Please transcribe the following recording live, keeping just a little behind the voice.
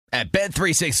At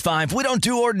Bet365, we don't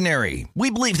do ordinary. We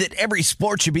believe that every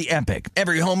sport should be epic.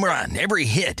 Every home run, every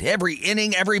hit, every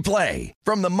inning, every play.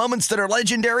 From the moments that are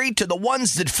legendary to the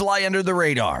ones that fly under the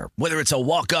radar. Whether it's a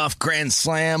walk-off grand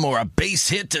slam or a base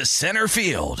hit to center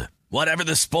field. Whatever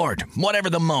the sport, whatever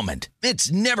the moment.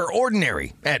 It's never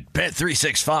ordinary at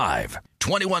Bet365.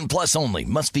 21 plus only.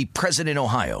 Must be present in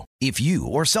Ohio. If you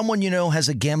or someone you know has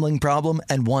a gambling problem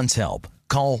and wants help,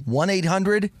 call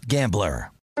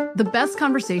 1-800-GAMBLER. The best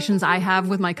conversations I have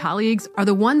with my colleagues are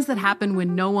the ones that happen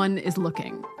when no one is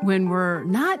looking, when we're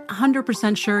not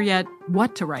 100% sure yet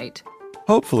what to write.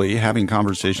 Hopefully, having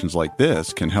conversations like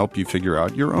this can help you figure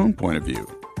out your own point of view.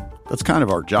 That's kind of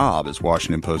our job as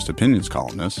Washington Post opinions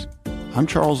columnists. I'm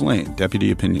Charles Lane,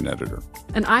 Deputy Opinion Editor.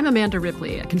 And I'm Amanda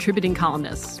Ripley, a contributing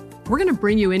columnist. We're going to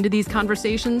bring you into these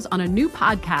conversations on a new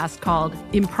podcast called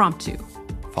Impromptu.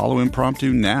 Follow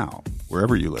Impromptu now,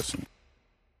 wherever you listen.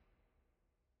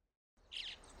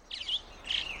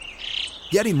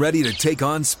 Getting ready to take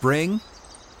on spring?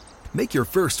 Make your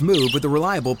first move with the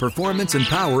reliable performance and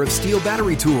power of Steel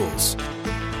battery tools.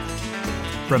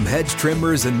 From hedge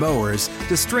trimmers and mowers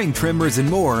to string trimmers and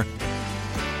more,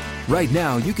 right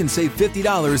now you can save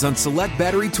 $50 on select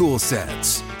battery tool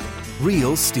sets.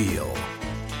 Real Steel.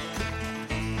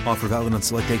 Offer valid on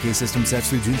select AK system sets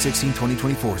through June 16,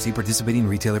 2024. See participating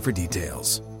retailer for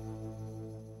details.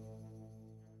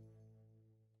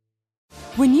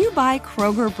 When you buy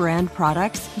Kroger brand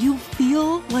products, you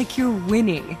feel like you're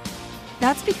winning.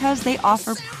 That's because they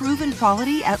offer proven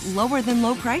quality at lower than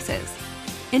low prices.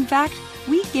 In fact,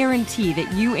 we guarantee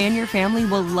that you and your family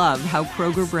will love how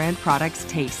Kroger brand products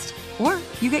taste, or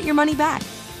you get your money back.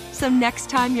 So next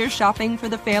time you're shopping for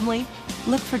the family,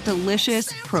 look for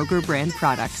delicious Kroger brand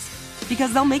products,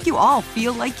 because they'll make you all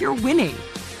feel like you're winning.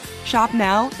 Shop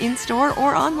now, in-store,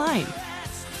 or online.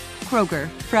 Kroger,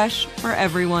 fresh for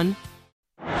everyone.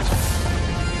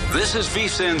 This is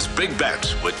VSiN's Big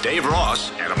Bets with Dave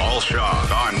Ross and Amal Shaw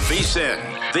on VSiN,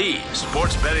 the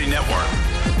sports betting network.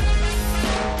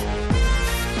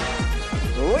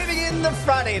 We begin the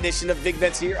Friday edition of Big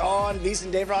Bets here on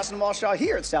VSiN. Dave Ross and Amal Shaw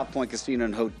here at South Point Casino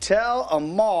and Hotel.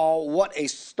 Amal, what a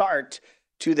start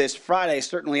to this Friday,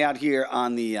 certainly out here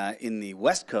on the in the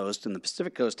West Coast and the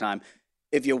Pacific Coast time.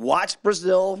 If you watched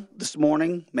Brazil this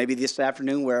morning, maybe this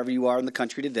afternoon, wherever you are in the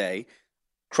country today,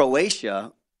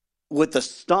 Croatia with the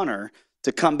stunner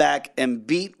to come back and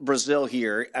beat Brazil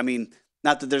here. I mean,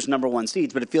 not that there's number one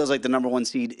seeds, but it feels like the number one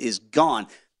seed is gone.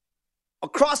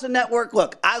 Across the network,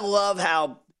 look, I love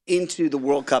how into the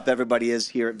World Cup everybody is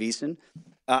here at VSiN.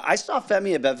 I saw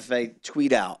Femi Abebefe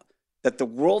tweet out that the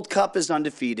World Cup is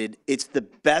undefeated. It's the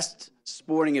best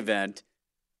sporting event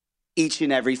each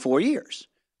and every 4 years.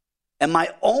 And my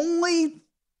only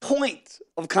point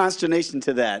of consternation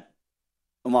to that,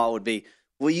 Amal, would be,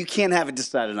 well, you can't have it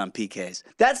decided on PKs.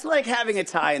 That's like having a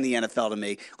tie in the NFL to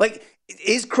me. Like,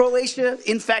 is Croatia,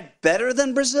 in fact, better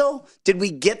than Brazil? Did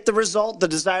we get the result, the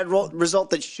desired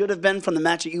result that should have been from the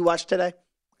match that you watched today?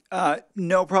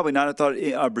 No, probably not. I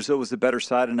thought Brazil was the better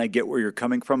side, and I get where you're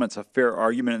coming from. It's a fair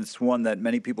argument, and it's one that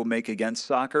many people make against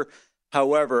soccer.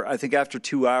 However, I think after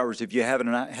 2 hours, if you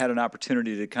haven't had an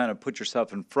opportunity to kind of put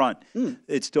yourself in front,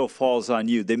 it still falls on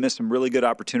you. They missed some really good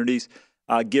opportunities.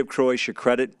 Give Croatia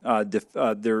credit.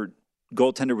 Their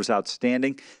goaltender was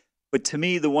outstanding. But to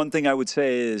me, the one thing I would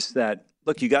say is that,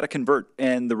 look, you got to convert.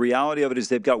 And the reality of it is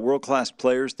they've got world-class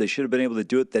players. They should have been able to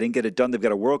do it. They didn't get it done. They've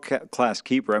got a world-class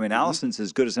keeper. I mean, Alisson's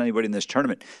as good as anybody in this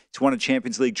tournament. He's won a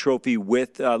Champions League trophy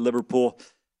with Liverpool.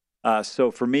 So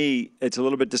for me, it's a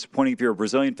little bit disappointing if you're a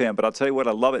Brazilian fan, but I'll tell you what,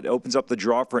 I love it. It opens up the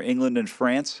draw for England and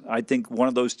France. I think one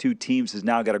of those two teams has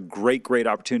now got a great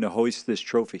opportunity to hoist this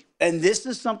trophy. And this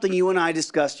is something you and I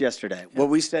discussed yesterday, where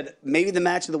we said maybe the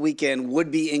match of the weekend would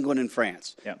be England and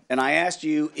France. Yeah. And I asked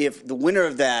you if the winner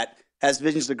of that has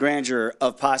visions of grandeur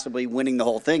of possibly winning the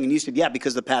whole thing. And you said, yeah,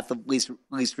 because the path of least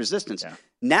resistance. Yeah.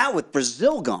 Now with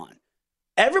Brazil gone,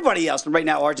 everybody else, right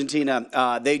now,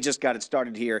 Argentina, they just got it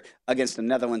started here against the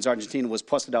Netherlands. Argentina was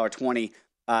plus $1.20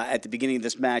 at the beginning of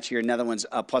this match here. Netherlands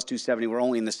plus 270. We're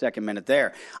only in the second minute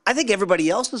there. I think everybody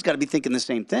else has got to be thinking the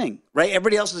same thing, right?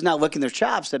 Everybody else is now licking their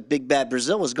chops that big bad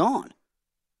Brazil is gone.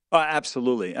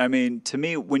 Absolutely. I mean, to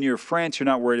me, when you're France, you're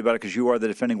not worried about it because you are the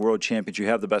defending world champions. You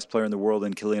have the best player in the world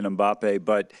in Kylian Mbappe.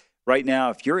 But right now,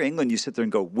 if you're England, you sit there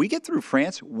and go, we get through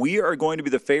France, we are going to be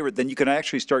the favorite. Then you can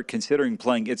actually start considering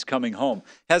playing It's Coming Home.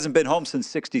 Hasn't been home since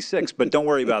 '66, but don't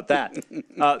worry about that.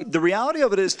 The reality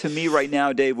of it is, to me right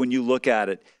now, Dave, when you look at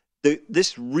it,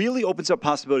 this really opens up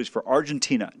possibilities for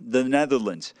Argentina, the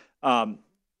Netherlands,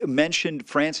 mentioned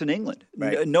France and England.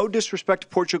 Right. No disrespect to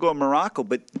Portugal and Morocco,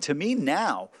 but to me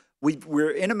now,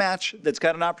 We're in a match that's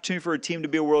got an opportunity for a team to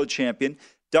be a world champion.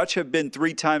 Dutch have been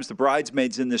 3 times the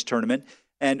bridesmaids in this tournament,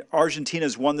 and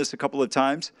Argentina's won this a couple of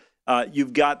times.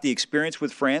 You've got the experience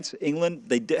with France. England,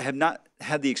 they have not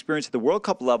had the experience at the World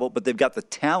Cup level, but they've got the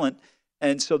talent.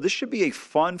 And so this should be a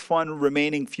fun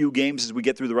remaining few games as we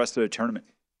get through the rest of the tournament.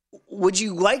 Would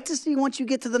you like to see, once you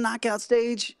get to the knockout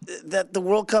stage, that the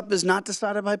World Cup is not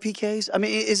decided by PKs? I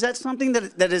mean, is that something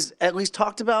that is at least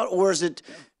talked about, or is it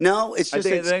no? It's just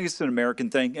I think it's an American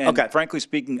thing. And frankly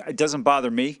speaking, it doesn't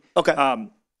bother me. Okay.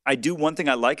 I do one thing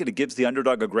I like it. It gives the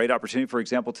underdog a great opportunity. For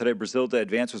example, today Brazil to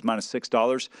advance was minus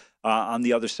 $6. On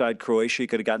the other side, Croatia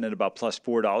could have gotten it about plus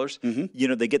 $4. Mm-hmm. You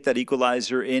know, they get that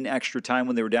equalizer in extra time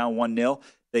when they were down 1-0.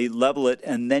 They level it,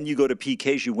 and then you go to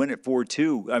PKs. You win it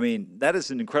 4-2. I mean, that is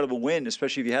an incredible win,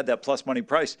 especially if you had that plus money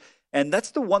price. And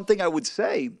that's the one thing I would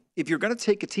say. If you're going to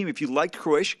take a team, if you liked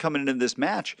Croatia coming into this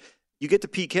match, you get the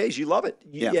PKs. You love it.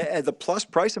 At the plus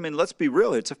price, I mean, let's be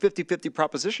real. It's a 50-50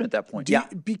 proposition at that point.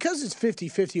 Because it's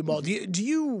 50-50, Amal, do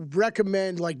you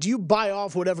recommend, do you buy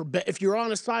off whatever bet? If you're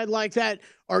on a side like that,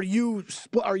 are you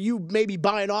maybe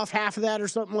buying off half of that or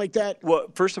something like that? Well,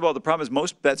 first of all, the problem is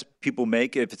most bets people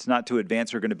make, if it's not to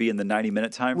advance, are going to be in the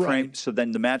 90-minute time frame. Right. So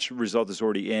then the match result is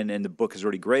already in, and the book has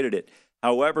already graded it.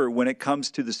 However, when it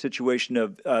comes to the situation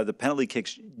of the penalty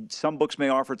kicks, some books may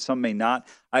offer it, some may not.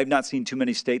 I've not seen too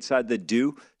many stateside that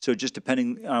do, so just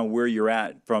depending on where you're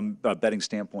at from a betting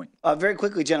standpoint. Very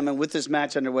quickly, gentlemen, with this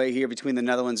match underway here between the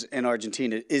Netherlands and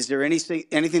Argentina, is there anything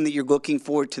that you're looking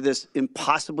forward to this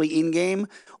impossibly in-game,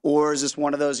 or is this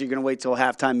one of those you're going to wait till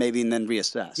halftime maybe and then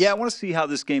reassess? Yeah, I want to see how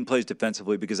this game plays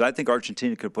defensively because I think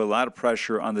Argentina could put a lot of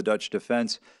pressure on the Dutch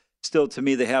defense. Still, to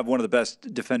me, they have one of the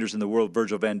best defenders in the world,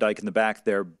 Virgil van Dijk, in the back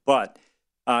there. But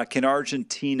can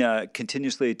Argentina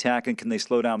continuously attack, and can they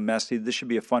slow down Messi? This should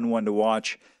be a fun one to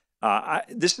watch.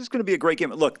 This is going to be a great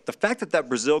game. Look, the fact that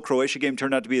Brazil-Croatia game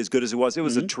turned out to be as good as it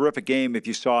was a terrific game if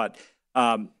you saw it.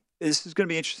 This is going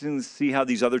to be interesting to see how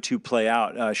these other two play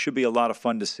out. Should be a lot of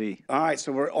fun to see. All right,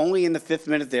 so we're only in the 5th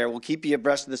minute there. We'll keep you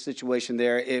abreast of the situation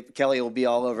there. Kelly will be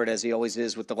all over it, as he always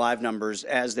is, with the live numbers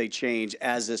as they change,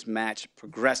 as this match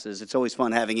progresses. It's always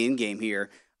fun having in-game here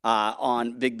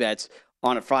on Big Bets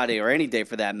on a Friday or any day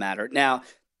for that matter. Now,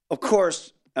 of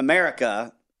course,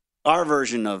 America, our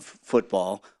version of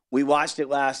football, we watched it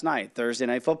last night, Thursday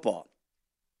Night Football.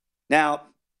 Now,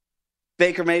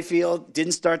 Baker Mayfield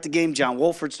didn't start the game. John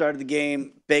Wolford started the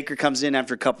game. Baker comes in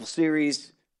after a couple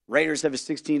series. Raiders have a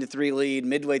 16-3 lead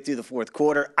midway through the 4th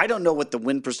quarter. I don't know what the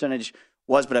win percentage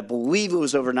was, but I believe it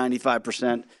was over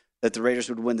 95% that the Raiders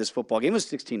would win this football game. It was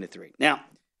 16-3. Now,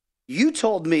 you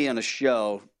told me on a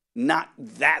show not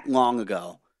that long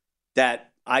ago that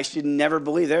I should never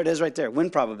believe. There it is right there. Win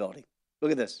probability.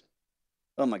 Look at this.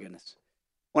 Oh, my goodness.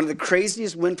 One of the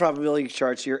craziest win probability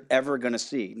charts you're ever going to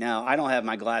see. Now, I don't have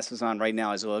my glasses on right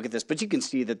now as I look at this, but you can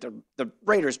see that the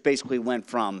Raiders basically went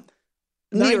from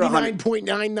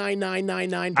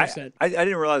 99.99999%. I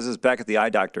didn't realize this back at the eye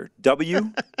doctor.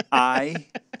 W-I-N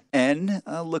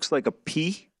looks like a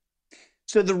P.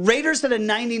 So the Raiders had a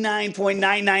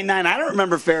 99.999. I don't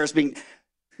remember Ferris being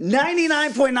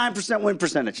 99.9% win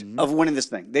percentage of winning this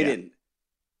thing. They didn't.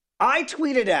 I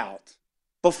tweeted out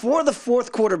before the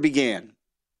 4th quarter began,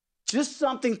 just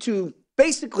something to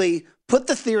basically put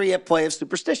the theory at play of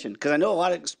superstition, because I know a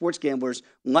lot of sports gamblers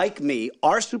like me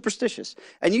are superstitious.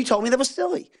 And you told me that was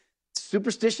silly.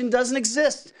 Superstition doesn't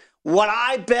exist. What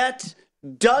I bet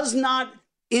does not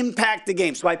impact the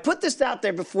game. So I put this out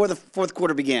there before the 4th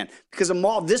quarter began, because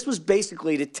Amal, this was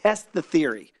basically to test the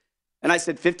theory. And I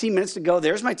said 15 minutes ago,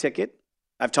 there's my ticket.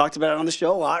 I've talked about it on the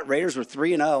show a lot. Raiders were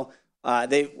 3-0.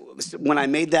 When I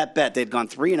made that bet, they'd gone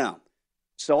 3-0.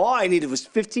 So all I needed was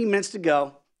 15 minutes to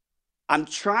go. I'm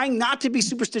trying not to be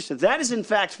superstitious. That is, in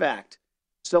fact.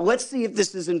 So let's see if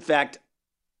this is, in fact,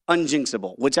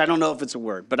 unjinxable, which I don't know if it's a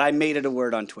word, but I made it a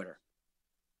word on Twitter.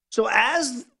 So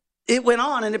as it went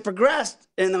on and it progressed,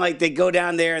 and they go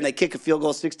down there and they kick a field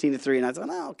goal 16-3, and I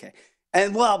thought, okay.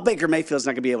 And, Baker Mayfield's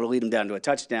not going to be able to lead them down to a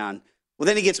touchdown. Well,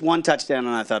 then he gets one touchdown,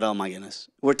 and I thought, oh, my goodness.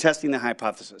 We're testing the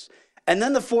hypothesis. And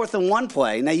then the 4th and 1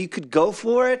 play. Now, you could go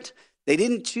for it. They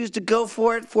didn't choose to go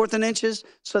for it, 4th and inches,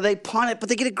 so they punt it. But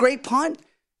they get a great punt,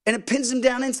 and it pins them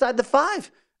down inside the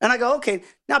 5. And I go, okay,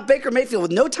 now Baker Mayfield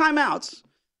with no timeouts.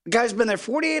 The guy's been there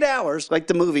 48 hours, like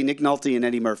the movie, Nick Nolte and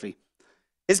Eddie Murphy.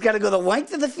 He's got to go the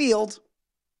length of the field,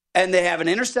 and they have an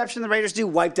interception the Raiders do,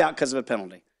 wiped out because of a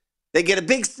penalty. They get a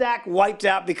big sack, wiped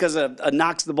out because of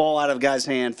knocks the ball out of a guy's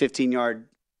hand, 15-yard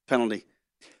penalty.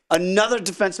 Another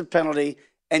defensive penalty.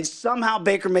 And somehow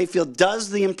Baker Mayfield does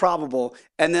the improbable,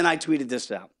 and then I tweeted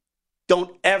this out.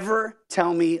 Don't ever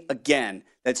tell me again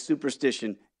that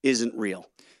superstition isn't real.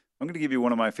 I'm going to give you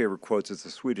one of my favorite quotes. It's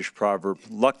a Swedish proverb.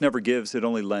 Luck never gives, it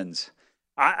only lends.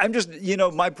 I'm just,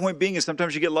 my point being is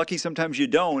sometimes you get lucky, sometimes you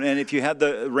don't. And if you had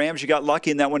the Rams, you got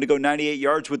lucky in that one to go 98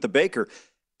 yards with the Baker.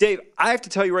 Dave, I have to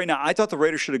tell you right now, I thought the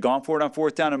Raiders should have gone for it on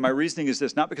fourth down. And my reasoning is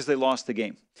this, not because they lost the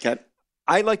game. Okay.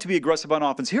 I like to be aggressive on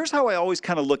offense. Here's how I always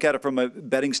kind of look at it from a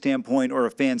betting standpoint or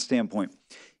a fan standpoint.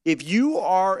 If you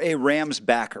are a Rams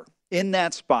backer in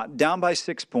that spot, down by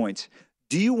 6 points,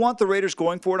 do you want the Raiders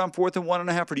going for it on 4th and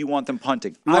 1.5, or do you want them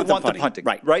punting? I want them punting.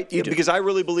 Right? Because I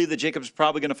really believe that Jacobs is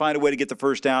probably going to find a way to get the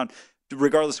first down,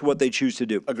 regardless of what they choose to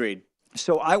do. Agreed.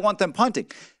 So I want them punting.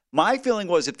 My feeling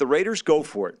was if the Raiders go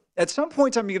for it, at some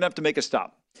point I'm going to have to make a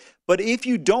stop. But if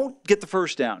you don't get the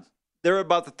first down, they're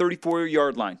about the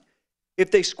 34-yard line.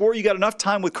 If they score, you got enough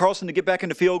time with Carlson to get back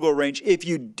into field goal range. If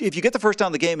you get the first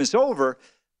down, the game is over.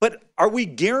 But are we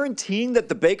guaranteeing that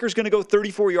the Baker's going to go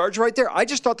 34 yards right there? I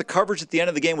just thought the coverage at the end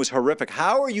of the game was horrific.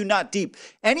 How are you not deep?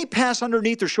 Any pass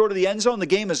underneath or short of the end zone, the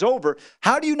game is over.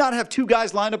 How do you not have two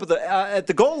guys lined up at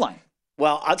the goal line?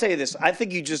 Well, I'll tell you this. I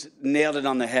think you just nailed it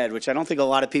on the head, which I don't think a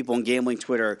lot of people on gambling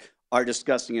Twitter are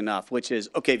discussing enough, which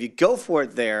is, okay, if you go for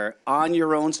it there on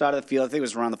your own side of the field, I think it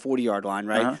was around the 40-yard line,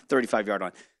 right? 35-yard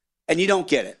line. And you don't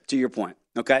get it, to your point,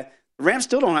 okay? The Rams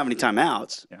still don't have any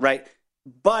timeouts, right?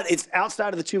 But it's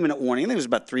outside of the 2-minute warning. I think it was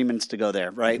about 3 minutes to go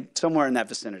there, right? Somewhere in that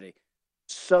vicinity.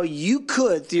 So you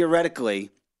could,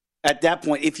 theoretically, at that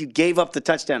point, if you gave up the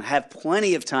touchdown, have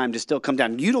plenty of time to still come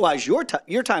down, utilize your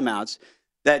timeouts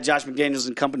that Josh McDaniels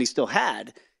and company still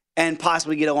had, and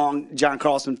possibly get along John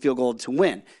Carlson field goal to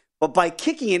win. But by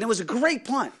kicking it was a great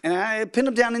punt, and I pinned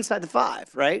him down inside the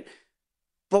 5, right?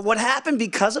 But what happened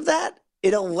because of that,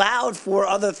 it allowed for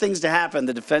other things to happen,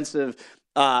 the defensive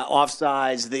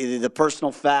offsides, the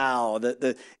personal foul,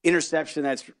 the interception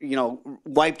that's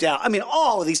wiped out. I mean,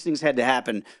 all of these things had to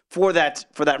happen for that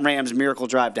Rams miracle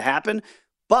drive to happen.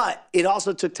 But it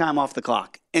also took time off the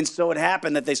clock, and so it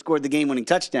happened that they scored the game-winning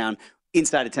touchdown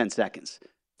inside of 10 seconds.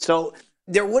 So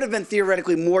there would have been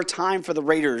theoretically more time for the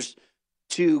Raiders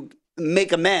to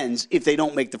make amends if they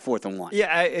don't make the 4th and 1.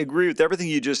 Yeah, I agree with everything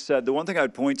you just said. The one thing I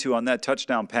would point to on that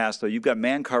touchdown pass, though, you've got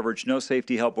man coverage, no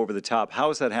safety help over the top. How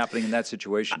is that happening in that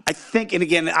situation? I think, and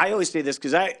again, I always say this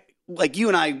because like you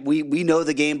and I, we know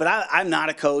the game, but I'm not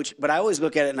a coach. But I always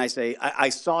look at it and I say, I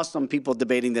saw some people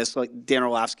debating this, like Dan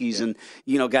Orlovsky's and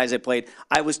guys that played.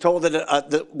 I was told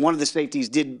that one of the safeties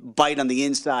did bite on the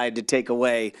inside to take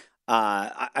away.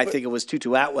 I think it was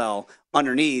Tutu Atwell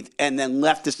underneath, and then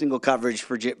left the single coverage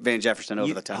for Van Jefferson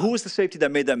over the top. Who was the safety that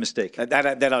made that mistake? That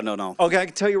I don't know. Okay, I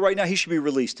can tell you right now, he should be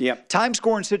released. Yep. Time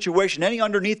scoring situation, any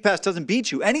underneath pass doesn't beat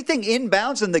you. Anything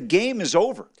inbounds and the game is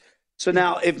over. So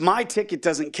now, if my ticket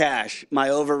doesn't cash, my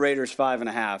over Raiders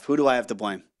 5.5, who do I have to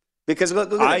blame? Because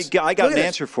look at this. I got an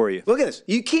answer for you. Look at this.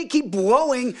 You can't keep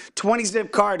blowing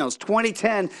 20-zip Cardinals,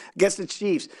 20-10 against the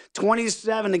Chiefs,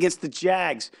 20-7 against the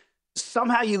Jags.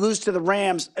 Somehow you lose to the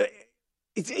Rams.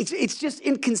 It's just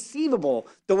inconceivable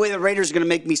the way the Raiders are going to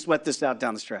make me sweat this out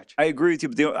down the stretch. I agree with you,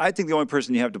 but I think the only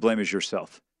person you have to blame is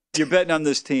yourself. You're betting on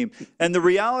this team. And the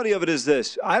reality of it is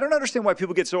this. I don't understand why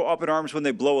people get so up in arms when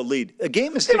they blow a lead. A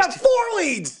game is 60. They have 4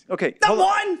 leads. Okay. Not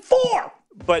 1, 4.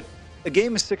 But a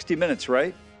game is 60 minutes,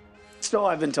 right? So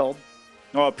I've been told.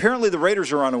 Well, apparently the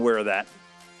Raiders are unaware of that.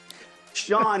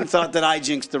 Sean thought that I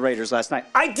jinxed the Raiders last night.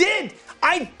 I did.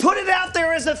 I put it out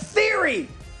there as a theory.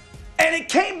 And it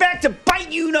came back to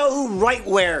bite you-know-who right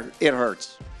where it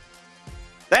hurts.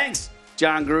 Thanks,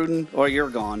 John Gruden, or you're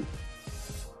gone.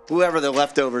 Whoever the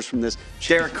leftovers from this.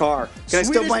 Derek Carr. Can I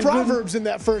still blame Proverbs Gruden? In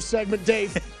that first segment,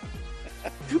 Dave.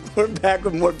 We're back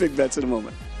with more Big Bets in a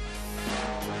moment.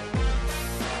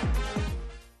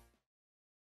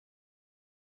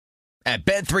 At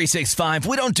Bet365,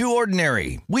 we don't do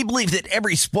ordinary. We believe that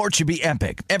every sport should be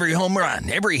epic. Every home run,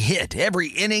 every hit, every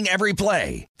inning, every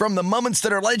play. From the moments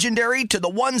that are legendary to the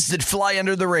ones that fly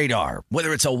under the radar.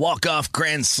 Whether it's a walk-off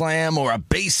grand slam or a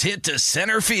base hit to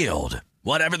center field.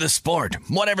 Whatever the sport,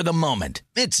 whatever the moment.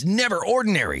 It's never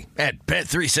ordinary at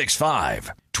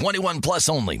Bet365. 21 plus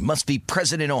only. Must be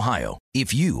present in Ohio.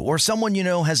 If you or someone you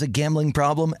know has a gambling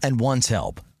problem and wants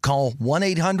help, call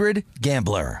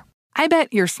 1-800-GAMBLER. I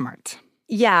bet you're smart.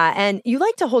 Yeah, and you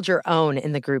like to hold your own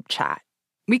in the group chat.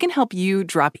 We can help you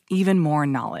drop even more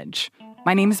knowledge.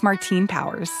 My name is Martine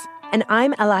Powers. And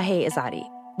I'm Elahe Izadi.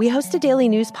 We host a daily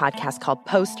news podcast called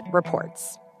Post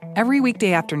Reports. Every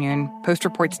weekday afternoon, Post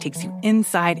Reports takes you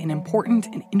inside an important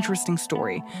and interesting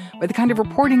story with the kind of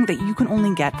reporting that you can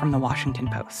only get from the Washington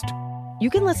Post. You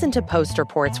can listen to Post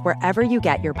Reports wherever you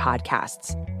get your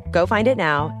podcasts. Go find it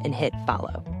now and hit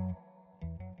follow.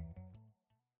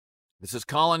 This is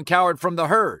Colin Cowherd from The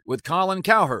Herd with Colin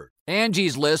Cowherd.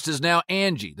 Angie's List is now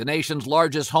Angie, the nation's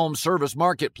largest home service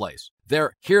marketplace.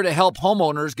 They're here to help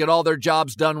homeowners get all their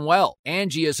jobs done well.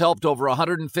 Angie has helped over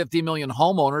 150 million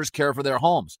homeowners care for their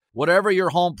homes. Whatever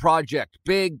your home project,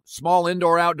 big, small,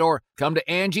 indoor, outdoor, come to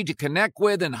Angie to connect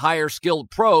with and hire skilled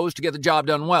pros to get the job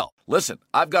done well. Listen,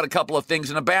 I've got a couple of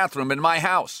things in a bathroom in my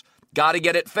house. Got to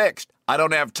get it fixed. I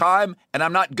don't have time, and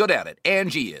I'm not good at it.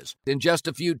 Angie is. In just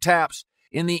a few taps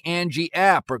in the Angie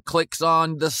app or clicks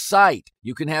on the site,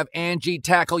 you can have Angie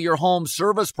tackle your home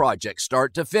service project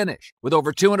start to finish. With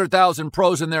over 200,000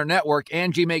 pros in their network,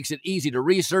 Angie makes it easy to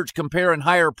research, compare, and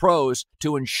hire pros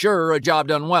to ensure a job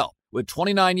done well. With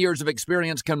 29 years of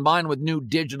experience combined with new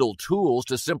digital tools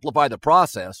to simplify the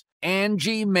process,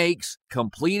 Angie makes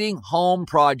completing home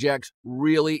projects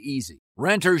really easy.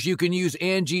 Renters, you can use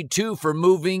Angie too for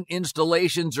moving,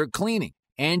 installations, or cleaning.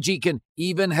 Angie can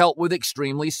even help with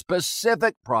extremely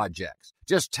specific projects.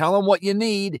 Just tell them what you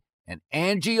need, and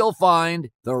Angie will find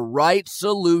the right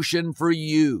solution for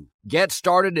you. Get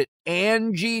started at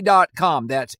Angie.com.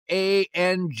 That's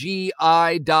ANGI.com,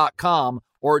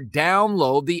 or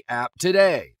download the app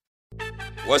today.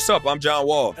 What's up? I'm John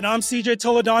Wall. And I'm CJ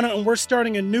Toledano, and we're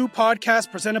starting a new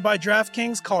podcast presented by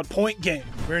DraftKings called Point Game.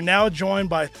 We're now joined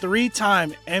by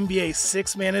three-time NBA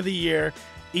Sixth Man of the Year,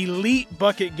 elite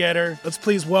bucket getter. Let's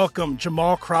please welcome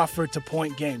Jamal Crawford to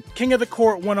Point Game. King of the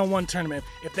Court one-on-one tournament.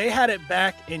 If they had it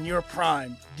back in your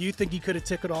prime, do you think you could have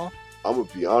took it all? I'm going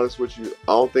to be honest with you.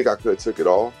 I don't think I could have took it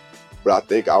all, but I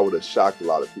think I would have shocked a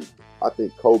lot of people. I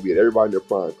think Kobe and everybody in their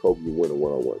prime, Kobe would win a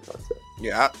one-on-one contest.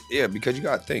 Yeah, because you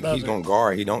got to think. He's going to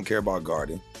guard. He don't care about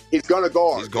guarding. He's going to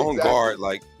guard. He's going to guard.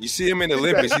 Like, you see him in the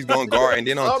Olympics, he's going to guard. And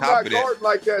then on top of that. I'm not guarding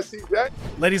like that, CJ.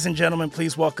 Ladies and gentlemen,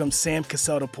 please welcome Sam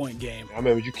Cassell to Point Game. I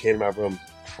remember you came out from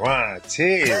crying,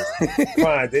 tears.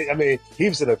 I mean, he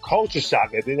was in a culture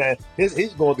shock. And then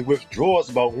he's going through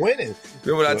withdrawals about winning.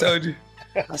 Remember what I told you?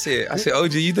 I said,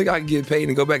 OG, you think I can get paid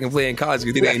and go back and play in college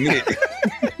because it ain't it?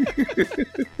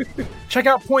 Check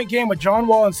out Point Game with John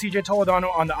Wall and CJ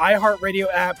Toledano on the iHeartRadio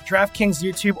app, DraftKings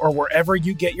YouTube, or wherever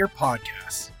you get your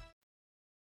podcasts.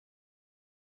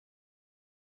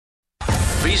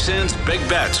 VSiN's Big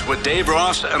Bets with Dave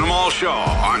Ross and Amal Shaw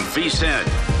on VSiN,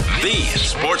 the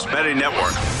sports betting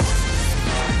network.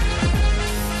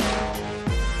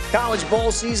 College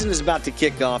bowl season is about to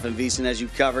kick off, and VSiN has you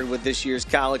covered with this year's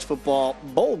college football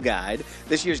bowl guide.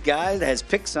 This year's guide has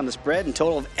picks on the spread and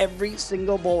total of every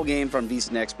single bowl game from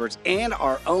VSiN experts and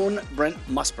our own Brent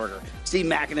Musburger. Steve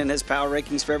Mackinnon has power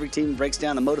rankings for every team and breaks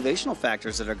down the motivational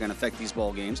factors that are going to affect these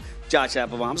bowl games. Josh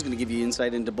Applebaum is going to give you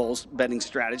insight into bowl betting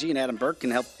strategy, and Adam Burke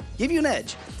can help give you an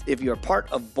edge if you're part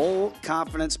of Bowl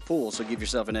Confidence Pool. So give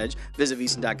yourself an edge. Visit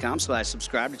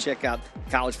VSiN.com/subscribe to check out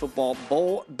College Football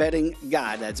Bowl Betting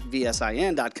Guide. That's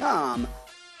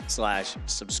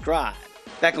VSIN.com/subscribe.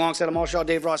 Back alongside Amal Shaw,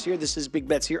 Dave Ross here. This is Big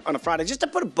Bets here on a Friday. Just to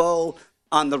put a bow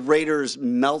on the Raiders'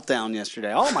 meltdown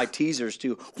yesterday. All my teasers,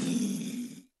 too.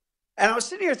 And I was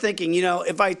sitting here thinking,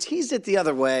 if I teased it the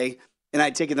other way and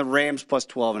I'd taken the Rams plus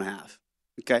 12.5,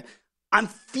 okay, I'm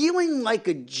feeling like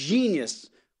a genius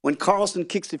when Carlson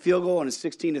kicks the field goal and it's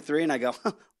 16-3, and I go,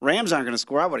 Rams aren't going to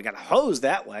score. I would have got a hose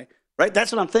that way, right?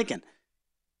 That's what I'm thinking.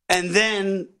 And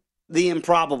then the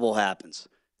improbable happens.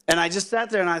 And I just sat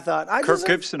there and I thought, Kirk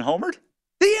Gibson homered?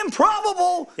 The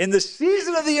improbable. In the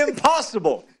season of the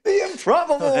impossible. The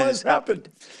improbable has happened.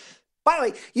 By the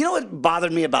way, you know what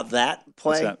bothered me about that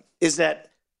play? What's that? Is that,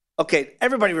 okay,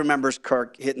 everybody remembers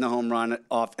Kirk hitting the home run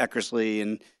off Eckersley,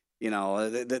 and, you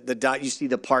see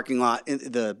the parking lot,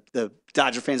 the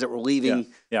Dodger fans that were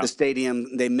leaving the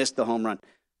stadium, they missed the home run.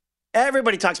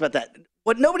 Everybody talks about that.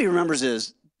 What nobody remembers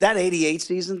is that 88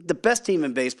 season, the best team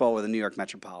in baseball were the New York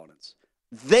Metropolitans.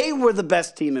 They were the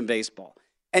best team in baseball.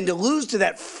 And to lose to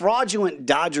that fraudulent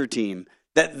Dodger team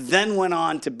that then went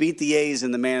on to beat the A's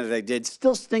in the manner they did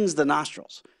still stings the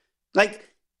nostrils. Like,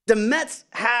 the Mets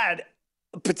had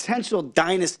a potential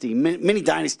dynasty, mini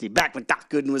dynasty, back when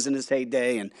Doc Gooden was in his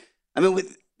heyday. And,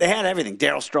 they had everything.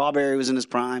 Darryl Strawberry was in his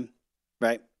prime,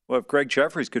 right? Well, if Greg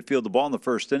Jeffries could field the ball in the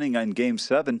first inning in Game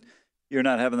 7, you're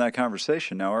not having that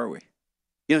conversation now, are we?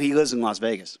 He lives in Las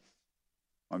Vegas.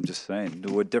 I'm just saying,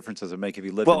 what difference does it make if he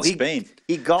lived in Spain?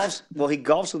 He golfs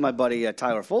with my buddy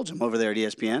Tyler Fulgham over there at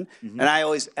ESPN. Mm-hmm. And I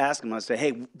always ask him, I say,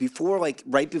 hey,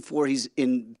 right before he's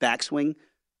in backswing,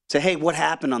 say, hey, what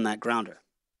happened on that grounder?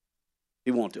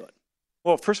 He won't do it.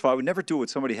 Well, first of all, I would never do it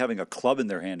with somebody having a club in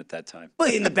their hand at that time.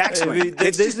 Well, in the backswing.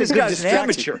 This guy's an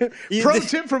amateur. Pro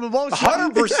tip from Amal.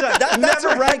 100%. That's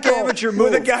a rank amateur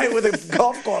move. With a guy with a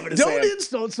golf club in his hand. Don't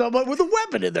insult someone with a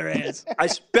weapon in their hands.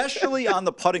 Especially on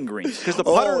the putting greens, because the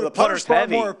putter's far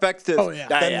more effective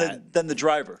than the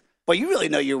driver. Well, you really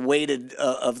know your weighted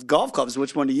of golf clubs,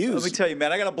 which one to use. Let me tell you,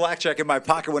 man, I got a blackjack in my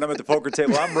pocket when I'm at the poker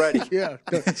table. I'm ready. Yeah.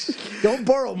 Don't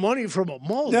borrow money from a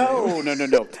mall. No.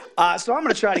 So I'm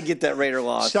going to try to get that Raider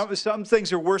loss. Some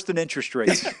things are worse than interest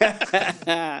rates.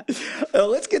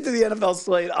 Let's get to the NFL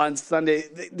slate on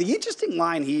Sunday. The interesting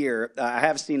line here I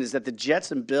have seen is that the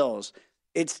Jets and Bills,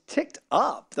 it's ticked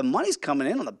up. The money's coming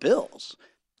in on the Bills.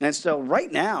 And so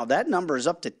right now, that number is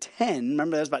up to 10.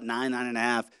 Remember, that was about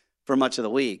 9.5 for much of the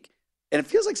week. And it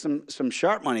feels like some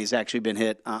sharp money has actually been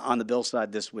hit on the Bills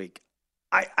side this week.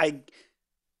 I'm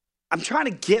trying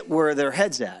to get where their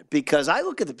head's at because I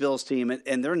look at the Bills team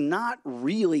and they're not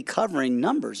really covering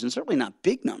numbers and certainly not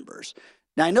big numbers.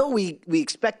 Now, I know we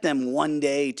expect them one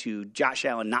day to Josh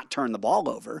Allen not turn the ball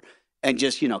over and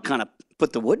just, kind of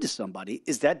put the wood to somebody.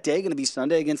 Is that day going to be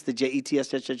Sunday against the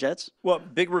Jets? Well,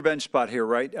 big revenge spot here,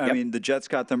 right? I mean, the Jets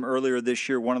got them earlier this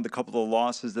year. One of the couple of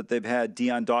losses that they've had,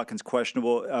 Deion Dawkins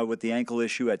questionable with the ankle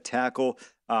issue at tackle.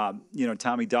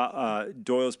 Tommy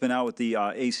Doyle's been out with the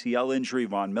ACL injury.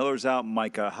 Von Miller's out.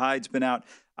 Micah Hyde's been out.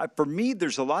 For me,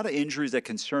 there's a lot of injuries that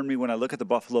concern me when I look at the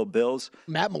Buffalo Bills.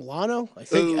 Matt Milano, I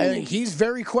think he's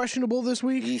very questionable this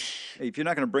week. Hey, if you're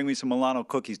not going to bring me some Milano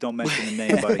cookies, don't mention the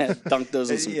name, buddy. Dunk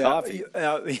those in some coffee.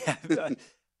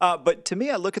 But to me,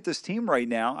 I look at this team right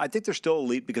now. I think they're still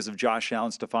elite because of Josh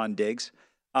Allen, Stephon Diggs.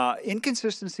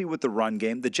 Inconsistency with the run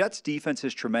game. The Jets' defense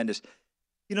is tremendous.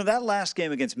 That last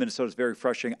game against Minnesota is very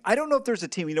frustrating. I don't know if there's a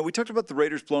team. We talked about the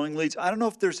Raiders blowing leads. I don't know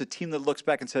if there's a team that looks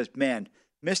back and says, man,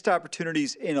 missed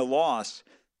opportunities in a loss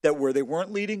where they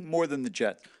weren't leading more than the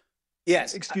Jets.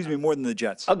 Yes. Excuse me, more than the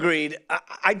Jets. Agreed.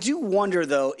 I do wonder,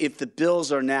 though, if the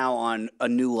Bills are now on a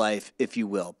new life, if you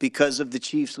will, because of the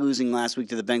Chiefs losing last week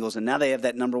to the Bengals, and now they have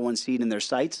that number one seed in their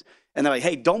sights. And they're like,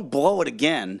 hey, don't blow it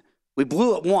again. We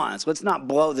blew it once. Let's not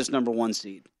blow this number one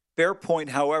seed. Fair point.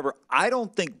 However, I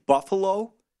don't think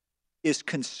Buffalo is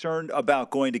concerned about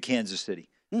going to Kansas City.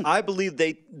 I believe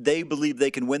they believe they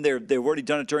can win there. They've already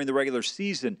done it during the regular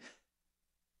season.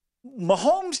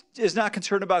 Mahomes is not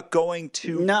concerned about going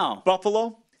to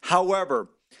Buffalo. However,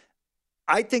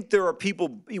 I think there are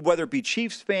people, whether it be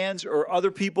Chiefs fans or other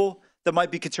people, that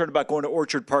might be concerned about going to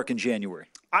Orchard Park in January.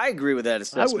 I agree with that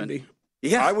assessment. I would be.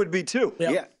 Yeah, I would be too.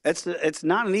 Yeah, it's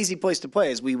not an easy place to play,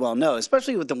 as we well know,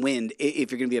 especially with the wind.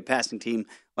 If you're going to be a passing team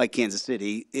like Kansas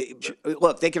City,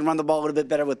 look, they can run the ball a little bit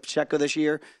better with Pacheco this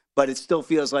year, but it still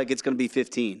feels like it's going to be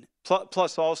 15.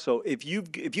 Plus, also, if you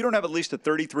don't have at least a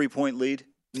 33-point lead,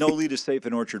 no lead is safe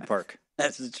in Orchard Park.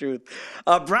 That's the truth.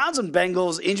 Browns and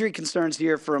Bengals, injury concerns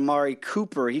here for Amari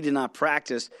Cooper. He did not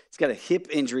practice. He's got a hip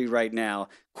injury right now.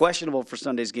 Questionable for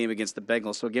Sunday's game against the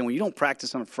Bengals. So, again, when you don't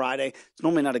practice on a Friday, it's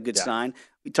normally not a good sign.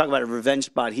 We talk about a revenge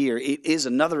spot here. It is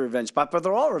another revenge spot, but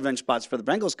they're all revenge spots for the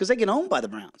Bengals because they get owned by the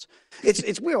Browns.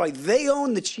 It's weird. Like, they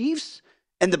own the Chiefs,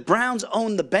 and the Browns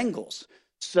own the Bengals.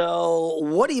 So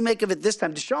what do you make of it this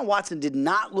time? Deshaun Watson did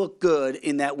not look good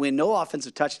in that win. No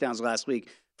offensive touchdowns last week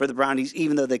for the Brownies,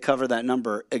 even though they cover that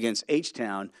number against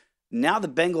H-Town. Now the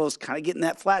Bengals kind of getting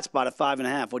that flat spot at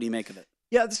 5.5. What do you make of it?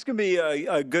 Yeah, this is going to be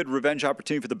a good revenge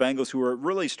opportunity for the Bengals, who are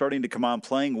really starting to come on,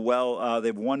 playing well.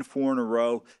 They've won 4 in a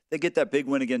row. They get that big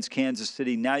win against Kansas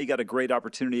City. Now you got a great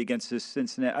opportunity against this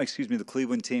the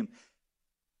Cleveland team.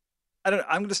 I'm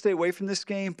going to stay away from this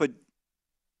game, but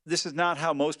this is not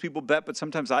how most people bet. But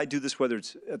sometimes I do this, whether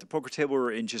it's at the poker table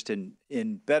or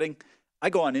in betting. I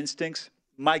go on instincts.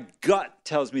 My gut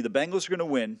tells me the Bengals are going to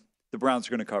win. The Browns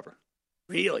are going to cover.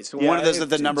 Really? So one of those that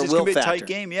the number will factor. It's going to be a tight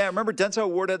game. Yeah, remember Denzel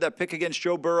Ward had that pick against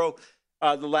Joe Burrow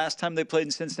the last time they played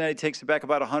in Cincinnati. Takes it back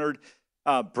about 100.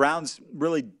 Browns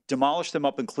really demolished them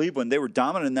up in Cleveland. They were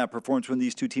dominant in that performance when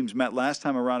these two teams met last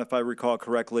time around, if I recall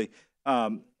correctly.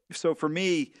 So for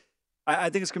me, I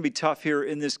think it's going to be tough here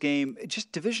in this game.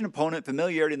 Just division opponent,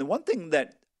 familiarity. And the one thing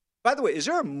that, by the way, is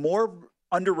there a more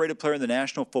underrated player in the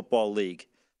National Football League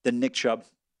than Nick Chubb?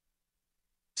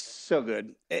 So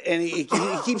good, and he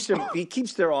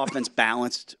keeps their offense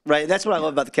balanced, right? That's what I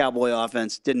love about the Cowboy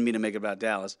offense. Didn't mean to make it about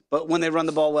Dallas, but when they run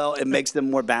the ball well, it makes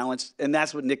them more balanced, and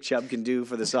that's what Nick Chubb can do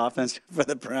for this offense for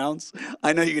the Browns.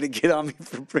 I know you're going to get on me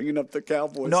for bringing up the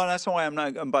Cowboys. No, that's why I'm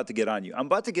about to get on you. I'm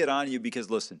about to get on you because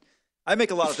listen, I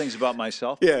make a lot of things about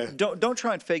myself. Yeah. Don't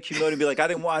try and fake humility and be like, I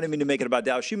didn't mean to make it about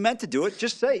Dallas. You meant to do it.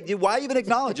 Just say. Why even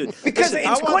acknowledge it? Because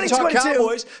I want to talk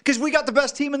Cowboys because we got the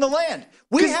best team in the land.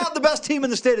 We have the best team in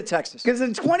the state of Texas. Because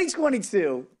in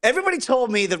 2022, everybody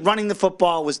told me that running the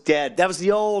football was dead. That was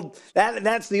the old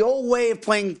that's the old way of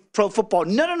playing pro football.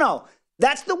 No.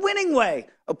 That's the winning way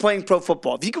of playing pro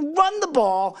football. If you can run the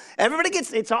ball, everybody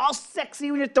it's all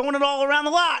sexy when you're throwing it all around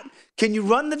the lot. Can you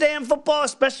run the damn football,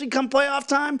 especially come playoff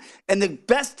time? And the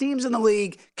best teams in the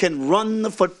league can run the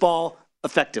football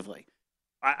effectively.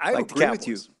 I like the agree with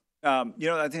you. Cowboys.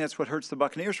 I think that's what hurts the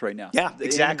Buccaneers right now. Yeah, the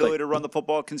exactly. inability to run the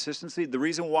football consistently. The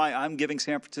reason why I'm giving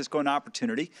San Francisco an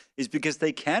opportunity is because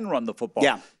they can run the football.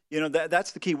 Yeah.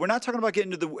 That's the key. We're not talking about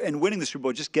getting to and winning the Super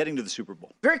Bowl, just getting to the Super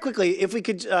Bowl. Very quickly, if we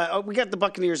could, we got the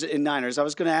Buccaneers and Niners. I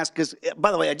was going to ask, because,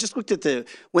 by the way, I just looked at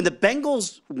when the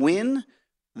Bengals win,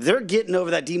 they're getting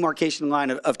over that demarcation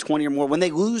line of 20 or more. When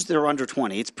they lose, they're under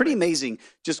 20. It's pretty amazing.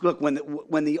 Just look, when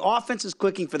the offense is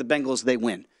clicking for the Bengals, they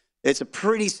win. It's a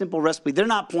pretty simple recipe. They're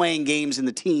not playing games in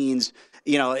the teens.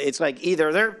 It's like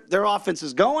either their offense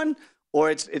is going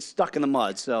or it's stuck in the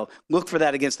mud. So look for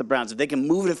that against the Browns. If they can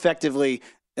move it effectively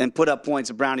and put up points,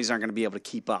 the Brownies aren't going to be able to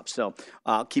keep up. So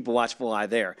keep a watchful eye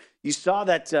there. You saw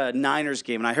that Niners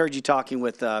game, and I heard you talking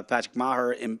with Patrick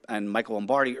Maher and Michael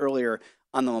Lombardi earlier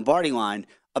on the Lombardi line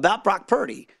about Brock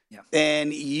Purdy. Yeah.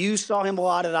 And you saw him a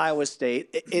lot at Iowa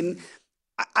State. And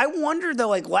I wonder, though,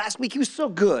 like last week, he was so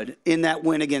good in that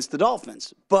win against the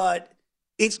Dolphins. But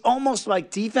it's almost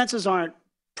like defenses aren't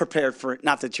prepared for it.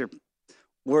 Not that you're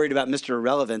worried about Mr.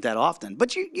 Irrelevant that often,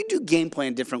 but you do game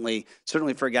plan differently,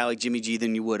 certainly for a guy like Jimmy G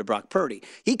than you would a Brock Purdy.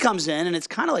 He comes in, and it's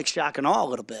kind of like shock and awe a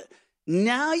little bit.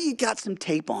 Now you got some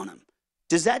tape on him.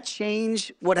 Does that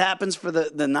change what happens for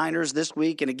the Niners this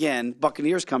week? And again,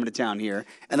 Buccaneers coming to town here,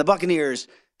 and the Buccaneers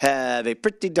have a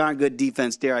pretty darn good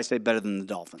defense, dare I say, better than the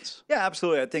Dolphins. Yeah,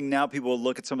 absolutely. I think now people will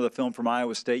look at some of the film from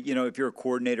Iowa State. If you're a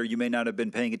coordinator, you may not have been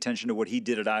paying attention to what he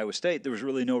did at Iowa State. There was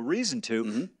really no reason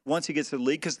to once he gets to the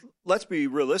league. Because let's be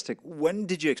realistic. When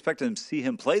did you expect to see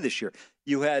him play this year?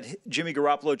 You had Jimmy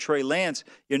Garoppolo, Trey Lance.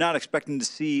 You're not expecting to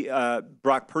see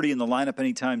Brock Purdy in the lineup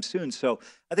anytime soon. So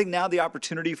I think now the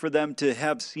opportunity for them to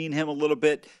have seen him a little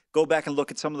bit, go back and look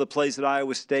at some of the plays at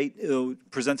Iowa State,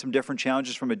 present some different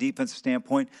challenges from a defensive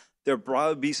standpoint. There'll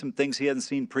probably be some things he hadn't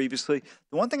seen previously.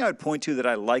 The one thing I would point to that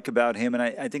I like about him, and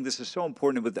I think this is so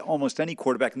important with almost any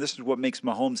quarterback, and this is what makes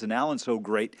Mahomes and Allen so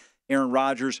great, Aaron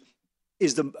Rodgers,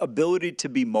 is the ability to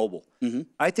be mobile.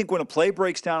 I think when a play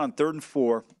breaks down on 3rd and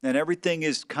 4 and everything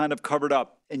is kind of covered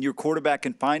up and your quarterback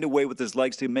can find a way with his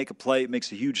legs to make a play, it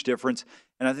makes a huge difference.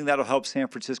 And I think that'll help San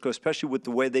Francisco, especially with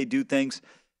the way they do things.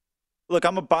 Look,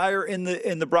 I'm a buyer in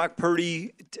the Brock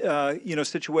Purdy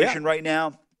situation right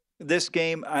now. This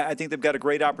game, I think they've got a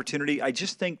great opportunity. I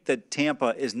just think that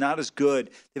Tampa is not as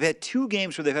good. They've had 2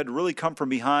 games where they've had to really come from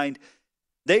behind.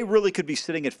 They really could be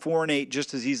sitting at 4-8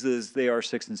 just as easily as they are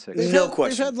 6-6. No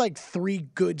question. They've had like 3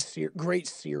 great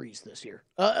series this year.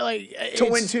 To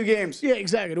win 2 games. Yeah,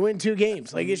 exactly. To win 2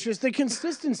 games. Like, it's just the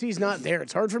consistency's not there.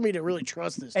 It's hard for me to really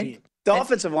trust this team. The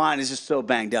offensive line is just so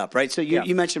banged up, right? So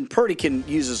you mentioned Purdy can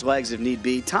use his legs if need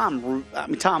be. Tom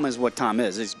is what Tom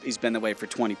is. He's been that way for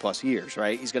 20-plus years,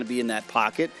 right? He's going to be in that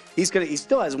pocket. He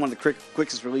still has one of the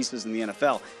quickest releases in the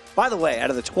NFL. By the way, out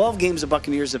of the 12 games the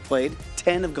Buccaneers have played,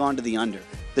 10 have gone to the under.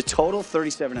 The total,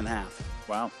 37.5.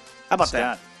 Wow. How about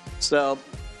that? So,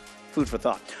 food for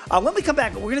thought. When we come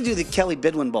back, we're going to do the Kelly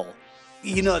Bidwin Bowl.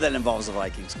 You know that involves the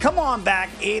Vikings. Come on back.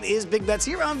 It is Big Bets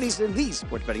here on VSiN, the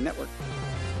Sports Betting Network.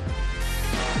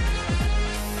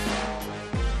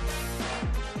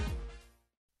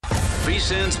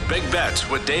 VSiN's Big Bets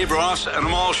with Dave Ross and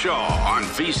Amal Shaw on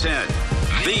VSiN,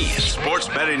 the Sports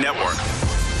Betting Network.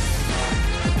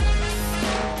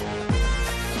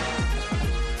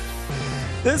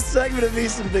 This segment of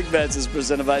VSiN Big Bets is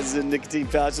presented by Zyn Nicotine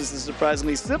Pouches, a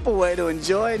surprisingly simple way to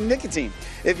enjoy nicotine.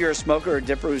 If you're a smoker or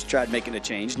dipper who's tried making a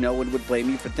change, no one would blame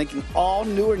you for thinking all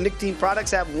newer nicotine products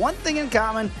have one thing in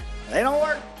common: they don't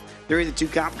work. They're either too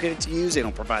complicated to use, they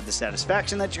don't provide the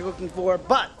satisfaction that you're looking for,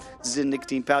 but Zyn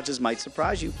Nicotine Pouches might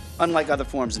surprise you. Unlike other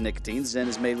forms of nicotine, Zyn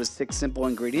is made with 6 simple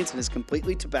ingredients and is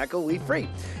completely tobacco leaf-free.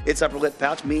 Its upper lip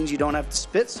pouch means you don't have to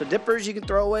spit, so dippers, you can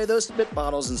throw away those spit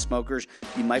bottles, and smokers,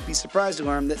 you might be surprised to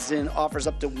learn that Zyn offers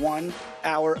up to 1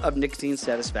 hour of nicotine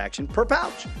satisfaction per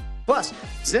pouch. Plus,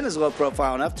 Zyn is low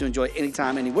profile enough to enjoy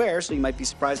anytime, anywhere, so you might be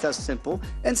surprised how simple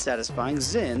and satisfying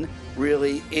Zyn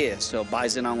really is. So buy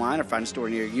Zyn online or find a store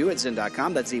near you at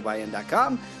Zyn.com. That's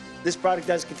ZYN.com. This product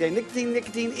does contain nicotine.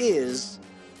 Nicotine is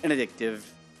an addictive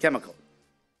chemical.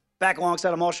 Back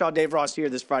alongside Amal Shaw, Dave Ross here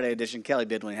this Friday edition. Kelly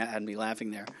Bidwin had me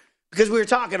laughing there because we were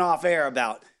talking off air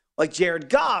about like Jared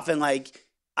Goff, and like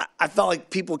I felt like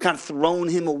people kind of thrown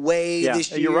him away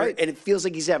this year. You're right. And it feels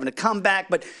like he's having a comeback,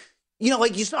 but you know,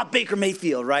 like you saw Baker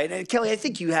Mayfield, right? And Kelly, I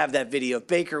think you have that video of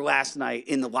Baker last night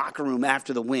in the locker room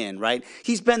after the win, right?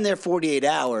 He's been there 48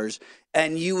 hours,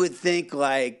 and you would think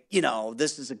like, you know,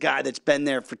 this is a guy that's been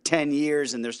there for 10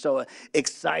 years, and they're so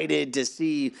excited to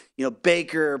see, you know,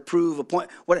 Baker prove a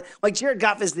point. Like Jared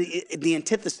Goff is the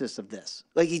antithesis of this.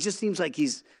 Like he just seems like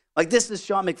he's Like, this is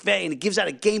Sean McVay, and he gives out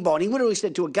a game ball, and he literally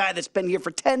said to a guy that's been here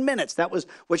for 10 minutes, that was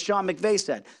what Sean McVay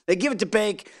said. They give it to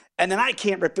Bake, and then I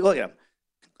can't repeat. Look at him.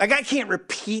 Like, I can't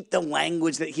repeat the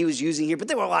language that he was using here, but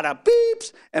there were a lot of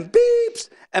beeps and beeps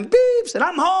and beeps, and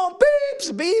I'm home,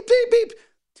 beeps, beep, beep, beep.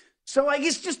 So, like,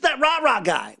 it's just that rah-rah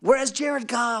guy. Whereas Jared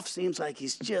Goff seems like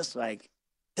he's just like,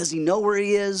 does he know where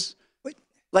he is?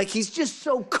 Like, he's just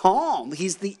so calm.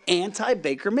 He's the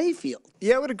anti-Baker Mayfield.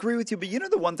 Yeah, I would agree with you. But you know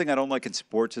the one thing I don't like in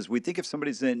sports is we think if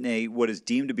somebody's in what is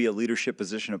deemed to be a leadership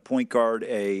position, a point guard,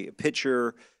 a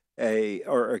pitcher,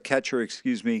 or a catcher,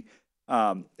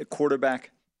 a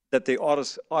quarterback, that they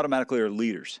automatically are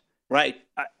leaders. Right.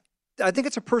 I think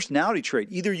it's a personality trait.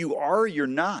 Either you are or you're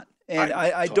not. And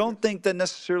I don't think that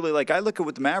necessarily, like I look at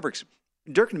with the Mavericks,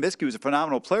 Dirk Nowitzki was a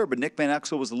phenomenal player, but Nick Van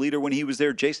Exel was the leader when he was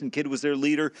there. Jason Kidd was their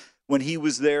leader when he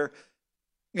was there.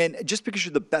 And just because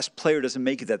you're the best player doesn't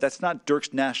make you that. That's not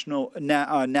Dirk's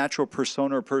natural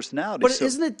persona or personality. But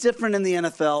isn't it different in the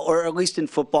NFL, or at least in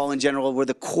football in general, where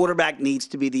the quarterback needs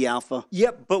to be the alpha?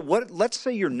 Yeah, but let's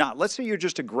say you're not. Let's say you're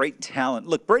just a great talent.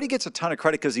 Look, Brady gets a ton of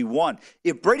credit because he won.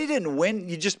 If Brady didn't win,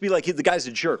 you'd just be like, the guy's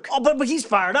a jerk. Oh, but he's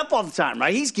fired up all the time,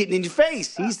 right? He's getting in your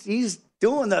face. He's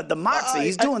doing the moxie.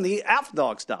 He's doing the alpha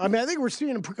dog stuff. I mean, I think we're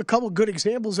seeing a couple good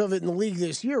examples of it in the league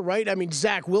this year, right? I mean,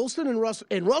 Zach Wilson and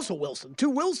Russell Wilson, two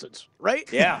Wilsons, right?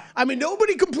 Yeah. I mean,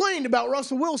 nobody complained about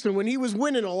Russell Wilson when he was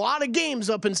winning a lot of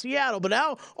games up in Seattle, but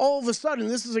now all of a sudden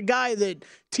this is a guy that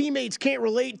teammates can't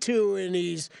relate to, and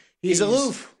he's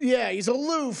aloof. Yeah, he's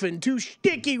aloof and too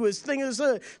shticky with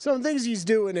some things he's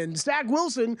doing. And Zach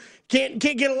Wilson can't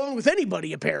get along with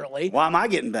anybody, apparently. Why am I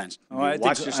getting benched?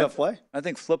 Watch yourself play. I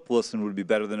think Flip Wilson would be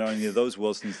better than any of those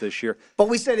Wilsons this year. But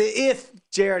we said if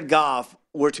Jared Goff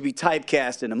were to be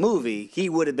typecast in a movie, he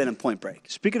would have been in Point Break.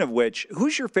 Speaking of which,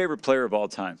 who's your favorite player of all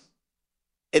time?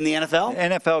 In the NFL?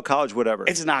 NFL, college, whatever.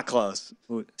 It's not close.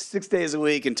 6 days a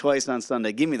week and twice on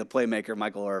Sunday. Give me the playmaker,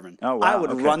 Michael Irvin. Oh, wow. I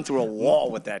would run through a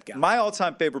wall with that guy. My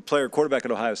all-time favorite player, quarterback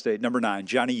at Ohio State, number 9,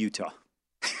 Johnny Utah.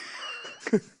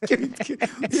 Give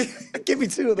me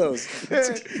two of those.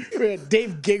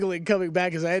 Dave giggling coming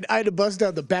back as I had to bust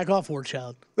down the back off war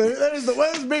child. That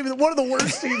is maybe one of the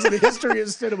worst scenes in the history of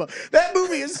cinema. That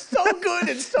movie is so good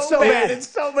and so bad and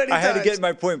so many times. I had to get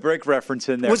my Point Break reference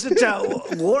in there. Was it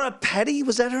Laura Petty?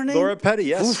 Was that her name? Laura Petty,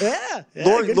 yes. Yeah.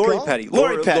 Lori Petty.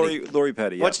 Lori Petty. Lori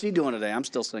Petty, yeah. What's she doing today? I'm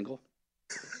still single.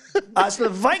 So the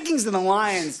Vikings and the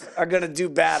Lions are going to do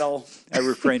battle. I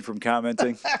refrain from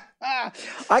commenting.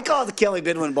 I call it the Kelly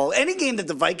Bidwin Bowl. Any game that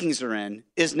the Vikings are in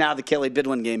is now the Kelly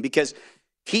Bidwin game because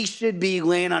he should be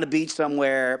laying on a beach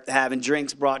somewhere having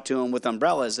drinks brought to him with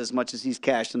umbrellas as much as he's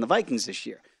cashed in the Vikings this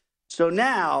year. So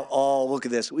now, look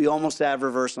at this. We almost have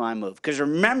reverse line move. Because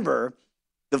remember,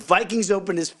 the Vikings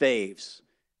opened as faves.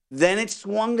 Then it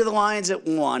swung to the Lions at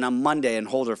 1 on Monday and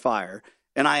hold or fire.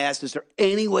 And I asked, is there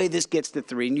any way this gets to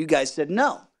 3? And you guys said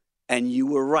no. And you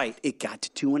were right. It got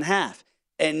to 2.5.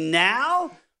 And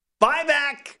now,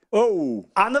 buyback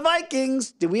on the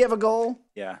Vikings. Did we have a goal?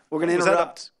 Yeah. We're going to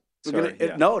interrupt.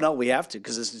 No, we have to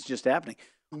because this is just happening.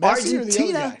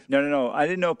 Argentina. No. I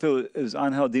didn't know if it was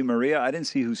Angel Di Maria. I didn't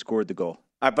see who scored the goal.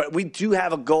 All right, but we do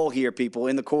have a goal here, people,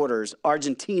 in the quarters.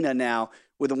 Argentina now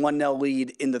with a 1-0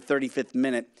 lead in the 35th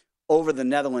minute over the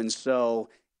Netherlands. So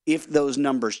if those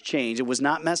numbers change, it was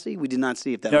not Messi. We did not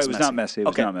see if that was Messi. No, it was not Messi. It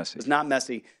was not Messi. It was not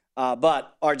Messi.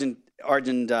 But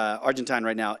Argentine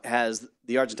right now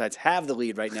the Argentines have the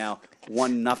lead right now,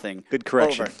 1-0 Good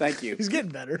correction. Over. Thank you. He's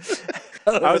getting better.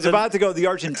 I was about to go the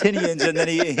Argentinians, and then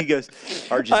he goes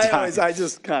Argentine. I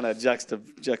just kind of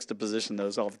juxtaposition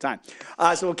those all the time.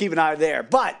 So we'll keep an eye there.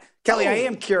 But Kelly, I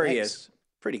am curious. Thanks.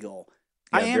 Pretty goal.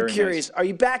 Yeah, I am curious. Nice. Are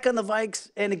you back on the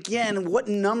Vikes? And again, what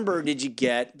number did you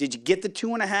get? Did you get the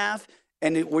 2.5?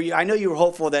 And I know you were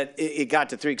hopeful that it got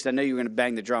to 3 because I know you were going to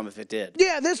bang the drum if it did.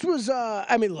 Yeah, this was.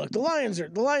 Look, the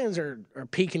Lions are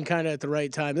peaking kind of at the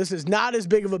right time. This is not as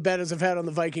big of a bet as I've had on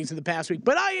the Vikings in the past week,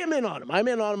 but I am in on them.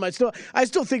 I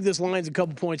still think this line's a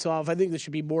couple points off. I think this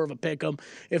should be more of a pick 'em,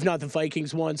 if not the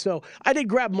Vikings one. So I did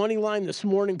grab money line this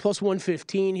morning plus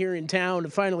 115 here in town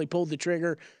and finally pulled the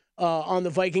trigger on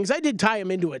the Vikings. I did tie them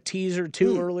into a teaser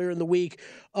too earlier in the week.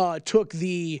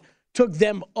 Took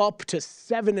them up to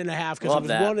 7.5 because it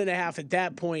was 1.5 at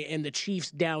that point, and the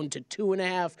Chiefs down to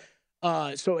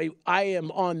 2.5. So I am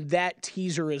on that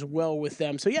teaser as well with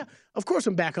them. So yeah, of course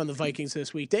I'm back on the Vikings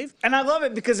this week, Dave. And I love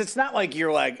it because it's not like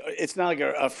it's not like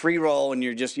a free roll and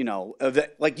you're just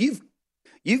like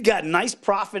you've got nice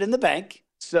profit in the bank.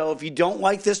 So if you don't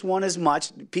like this one as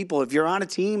much, people, if you're on a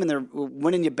team and they're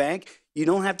winning your bank, You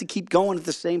don't have to keep going at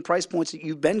the same price points that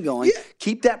you've been going. Yeah.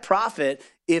 Keep that profit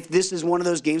if this is one of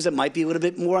those games that might be a little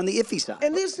bit more on the iffy side.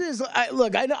 And this is, I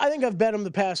think I've bet them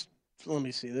the past, let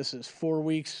me see, this is 4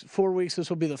 weeks. 4 weeks, this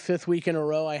will be the 5th week in a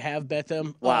row I have bet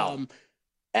them. Wow.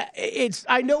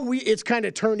 I know it's kind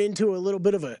of turned into a little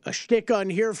bit of a shtick on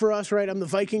here for us, right? I'm the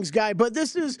Vikings guy, but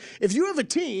this is, if you have a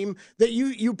team that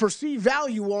you perceive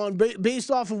value on based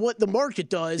off of what the market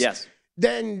does, yes,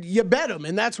 then you bet them,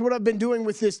 and that's what I've been doing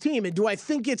with this team. And do I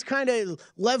think it's kind of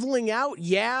leveling out?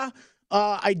 Yeah.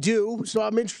 I do, so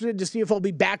I'm interested to see if I'll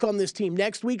be back on this team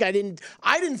next week. I didn't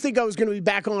think I was going to be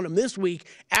back on them this week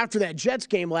after that Jets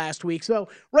game last week. So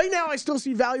right now, I still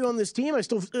see value on this team. I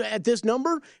still at this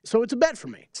number, so it's a bet for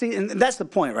me. See, and that's the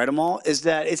point, right, Amal? Is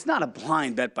that it's not a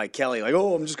blind bet by Kelly, like,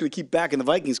 oh, I'm just going to keep backing the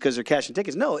Vikings because they're cashing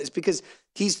tickets. No, it's because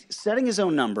he's setting his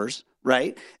own numbers,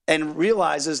 right, and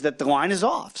realizes that the line is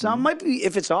off. So it might be,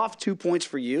 if it's off 2 points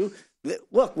for you,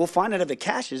 look, we'll find out if it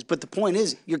cashes, but the point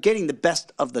is you're getting the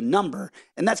best of the number,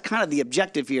 and that's kind of the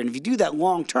objective here. And if you do that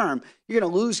long term, you're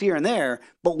going to lose here and there,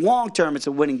 but long term, it's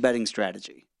a winning betting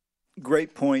strategy.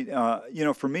 Great point.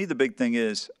 For me, the big thing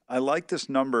is I like this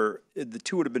number. The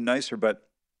 2 would have been nicer, but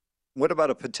what about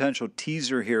a potential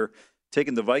teaser here,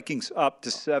 taking the Vikings up to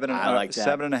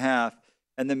 7.5,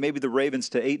 and then maybe the Ravens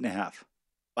to 8.5?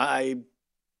 I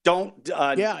don't.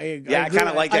 I kind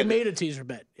of like it. I made a teaser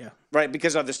bet. Yeah. Right,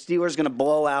 because are the Steelers going to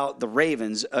blow out the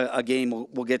Ravens? A game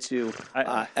we'll get to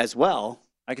as well.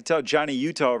 I could tell Johnny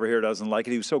Utah over here doesn't like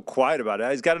it. He was so quiet about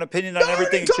it. He's got an opinion on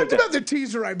everything. Talk about the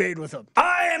teaser I made with him.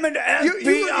 I am an FBI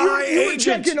you were agent.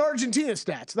 checking Argentina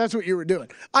stats. That's what you were doing.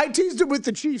 I teased him with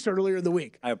the Chiefs earlier in the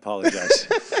week. I apologize.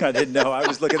 I didn't know. I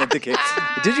was looking at the game.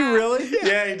 Did you really?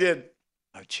 Yeah, he did.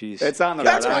 Oh, jeez. It's on the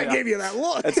That's why I gave you that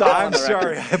look. It's on I'm the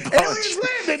sorry. I apologize.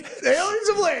 Aliens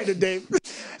have landed, Dave.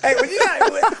 Hey, when you got,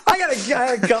 I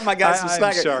gotta cut my guys some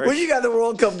slack. Sorry. When you got the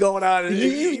World Cup going on,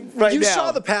 you now,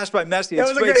 saw the pass by Messi. It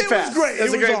was a great pass. It was great. It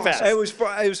was a great pass.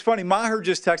 It was funny. Maher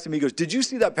just texted me. He goes, "Did you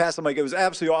see that pass?" I'm like, "It was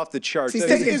absolutely off the charts."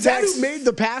 Is that who made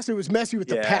the pass? It was Messi with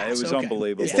the pass. Yeah, it was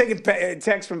unbelievable. He's taking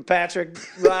text from Patrick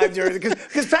live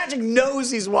because Patrick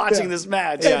knows he's watching this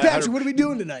match. Hey, Patrick, what are we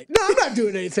doing tonight? No, I'm not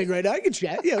doing anything right now. I can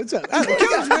chat. Yeah, what's up?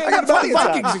 Kelly's ranting about the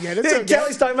Vikings again. Okay.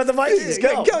 Kelly's talking about the Vikings.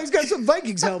 Go. Kelly's got some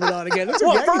Vikings helmet on again.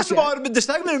 Well, first of all, the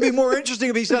segment would be more interesting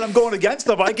if he said I'm going against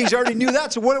the Vikings. I already knew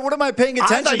that. So what am I paying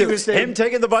attention to? Him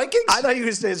taking the Vikings? I thought you were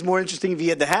going to say it's more interesting if he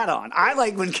had the hat on. I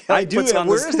like when Kelly puts on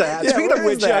where's the hat? Speaking of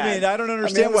which, I don't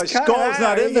understand why Skull's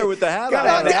not in there with the hat on.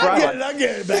 I'll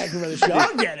get it back for the show.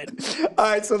 I'll get it. All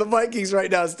right, so the Vikings right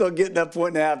now still getting that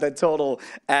 1.5, that total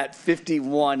at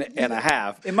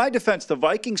 51.5. In my defense, the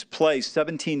Vikings play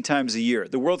 17 times a year.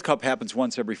 The World Cup happens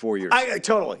once every 4 years.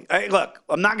 Totally. Look,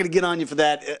 I'm not going to get on you for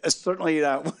that. Certainly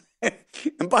not.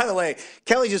 And by the way,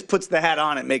 Kelly just puts the hat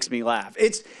on. It makes me laugh.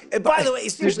 By the way,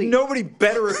 seriously, there's nobody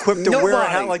better equipped to wear a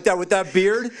hat like that with that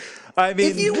beard. I mean,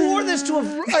 if you wore this to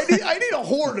I need a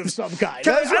horde of some kind.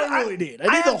 That's what I really need.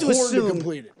 I need the horde to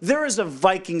complete it. There is a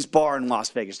Vikings bar in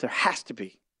Las Vegas. There has to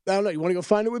be. I don't know. You want to go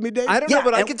find it with me, Dave? I don't know,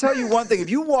 but I can tell you one thing.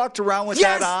 If you walked around with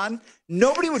that on,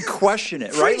 nobody would question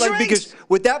it, right? Like, because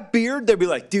with that beard, they'd be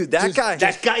like, dude, that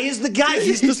guy is the guy.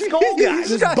 He's the skull guy.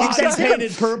 His body's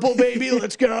painted purple, baby.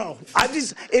 Let's go.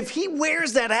 If he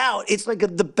wears that out, it's like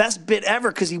the best bit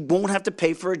ever because he won't have to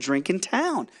pay for a drink in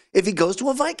town if he goes to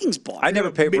a Vikings bar. I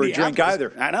never pay for a drink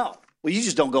either. I know. Well, you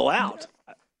just don't go out.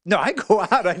 No, I go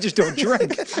out. I just don't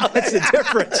drink. That's the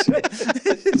difference.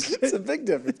 It's a big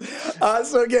difference.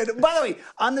 So, again, by the way,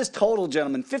 on this total,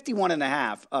 gentlemen,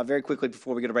 51.5, very quickly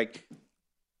before we get a break,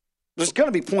 there's going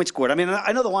to be points scored. I mean,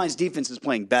 I know the Lions' defense is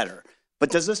playing better,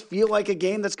 but does this feel like a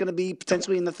game that's going to be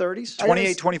potentially in the 30s?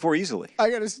 28-24 easily.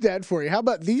 I got a stat for you. How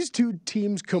about these two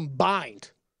teams combined?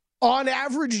 On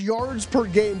average, yards per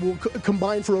game will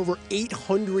combine for over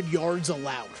 800 yards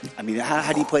allowed. I mean,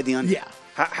 how do you play the under? Yeah.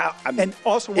 And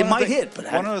also, it might hit.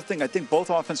 But one other thing, I think both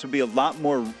offenses will be a lot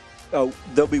more.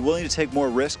 They'll be willing to take more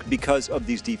risk because of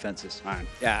these defenses. All right.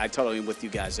 Yeah, I totally am with you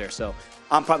guys there. So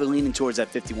I'm probably leaning towards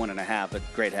that 51.5. But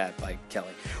great hat by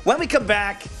Kelly. When we come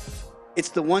back, it's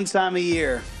the one time a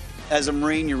year as a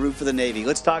Marine you root for the Navy.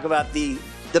 Let's talk about the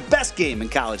best game in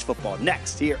college football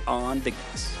next here on Big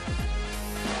Bets.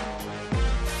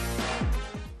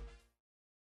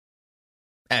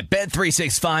 At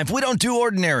Bet365, we don't do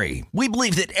ordinary. We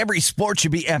believe that every sport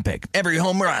should be epic. Every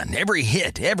home run, every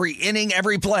hit, every inning,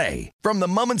 every play. From the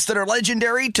moments that are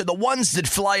legendary to the ones that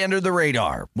fly under the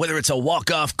radar. Whether it's a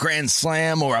walk-off grand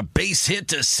slam or a base hit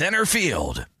to center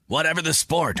field. Whatever the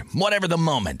sport, whatever the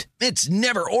moment. It's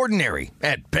never ordinary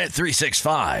at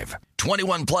Bet365.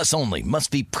 21 plus only. Must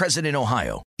be present in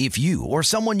Ohio. If you or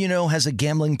someone you know has a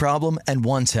gambling problem and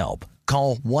wants help,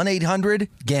 Call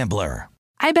 1-800-GAMBLER.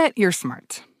 I bet you're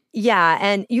smart. Yeah,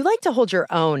 and you like to hold your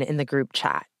own in the group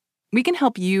chat. We can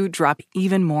help you drop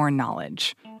even more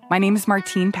knowledge. My name is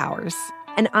Martine Powers.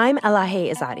 And I'm Elahe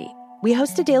Izadi. We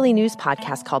host a daily news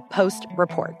podcast called Post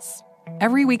Reports.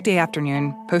 Every weekday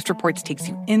afternoon, Post Reports takes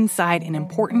you inside an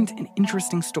important and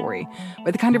interesting story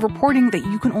with the kind of reporting that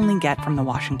you can only get from the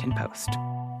Washington Post.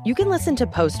 You can listen to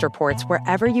Post Reports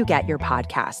wherever you get your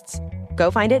podcasts. Go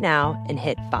find it now and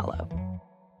hit follow.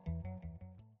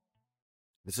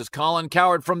 This is Colin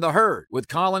Cowherd from The Herd with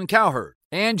Colin Cowherd.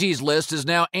 Angie's List is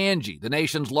now Angie, the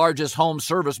nation's largest home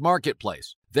service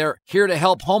marketplace. They're here to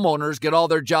help homeowners get all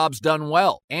their jobs done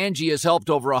well. Angie has helped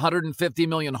over 150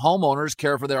 million homeowners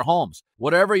care for their homes.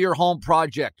 Whatever your home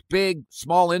project, big,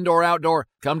 small, indoor, outdoor,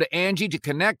 come to Angie to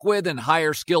connect with and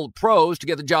hire skilled pros to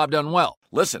get the job done well.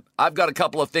 Listen, I've got a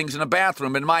couple of things in a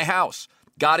bathroom in my house.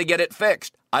 Got to get it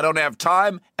fixed. I don't have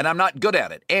time, and I'm not good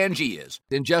at it. Angie is.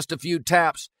 In just a few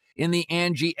taps in the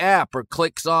Angie app or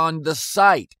clicks on the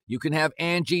site, you can have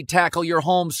Angie tackle your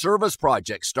home service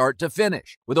project start to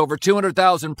finish. With over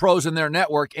 200,000 pros in their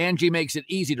network, Angie makes it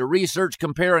easy to research,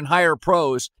 compare, and hire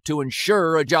pros to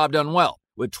ensure a job done well.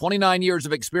 With 29 years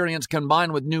of experience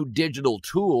combined with new digital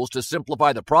tools to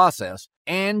simplify the process,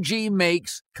 Angie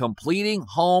makes completing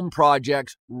home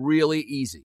projects really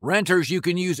easy. Renters, you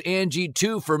can use Angie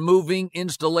too for moving,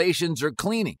 installations, or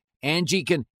cleaning. Angie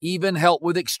can even help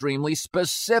with extremely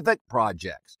specific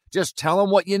projects. Just tell them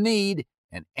what you need,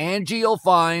 and Angie will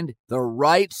find the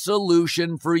right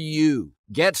solution for you.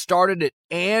 Get started at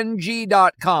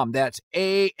Angie.com. That's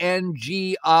ANGI.com,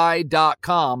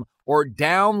 or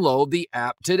download the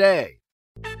app today.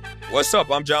 What's up?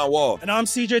 I'm John Wall. And I'm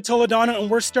CJ Toledano, and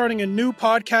we're starting a new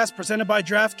podcast presented by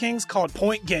DraftKings called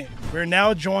Point Game. We're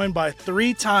now joined by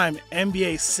three-time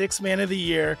NBA Sixth Man of the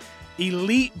Year,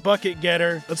 elite bucket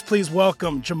getter. Let's please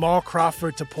welcome Jamal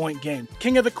Crawford to Point Game.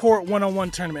 King of the Court one-on-one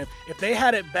tournament. If they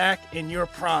had it back in your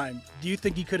prime, do you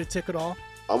think you could have took it all?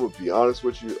 I'm going to be honest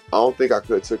with you. I don't think I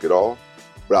could have took it all,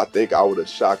 but I think I would have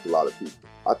shocked a lot of people.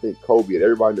 I think Kobe and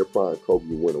everybody in their prime, Kobe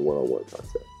would win a one-on-one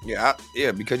contest. Yeah,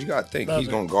 because you got to think he's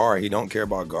going to guard. He don't care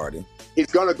about guarding. He's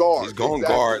going to guard. He's going to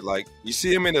guard. Like, you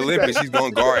see him in the Olympics, he's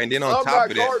going to guard. And then on top of that.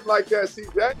 I'm not guarding like that,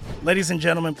 CJ. Ladies and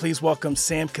gentlemen, please welcome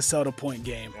Sam Cassell to Point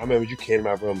Game. I remember you came to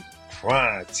my room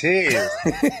crying, tears,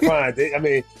 crying. I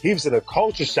mean, he was in a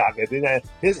culture shock. And then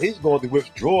he's going through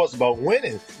withdrawals about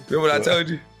winning. Remember what I told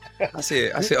you? I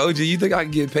said, OG, you think I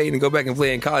can get paid and go back and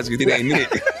play in college because it ain't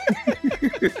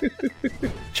it?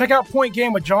 Check out Point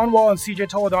Game with John Wall and CJ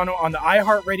Toledano on the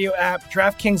iHeartRadio app,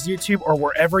 DraftKings YouTube, or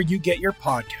wherever you get your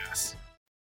podcasts.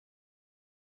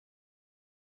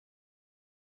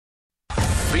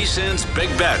 VSiN's Big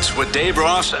Bets with Dave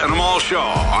Ross and Amal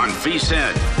Shaw on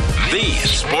VSiN, the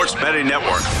sports betting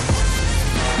network.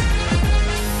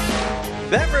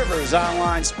 BetRivers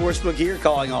online sportsbook here,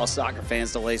 calling all soccer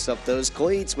fans to lace up those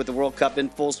cleats. With the World Cup in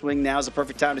full swing, now is the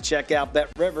perfect time to check out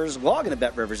BetRivers. Log into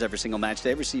BetRivers every single match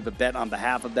day. Receive a bet on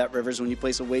behalf of BetRivers when you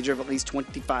place a wager of at least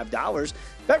 $25.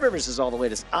 BetRivers has all the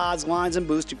latest odds, lines, and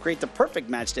boosts to create the perfect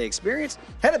match day experience.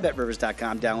 Head to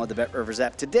BetRivers.com, download the BetRivers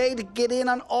app today to get in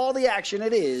on all the action.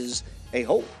 It is a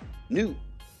whole new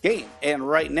game. And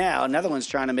right now, Netherlands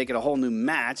trying to make it a whole new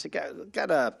match. It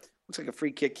got a... Looks like a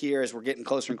free kick here as we're getting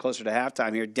closer and closer to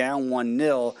halftime here. Down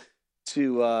 1-0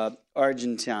 to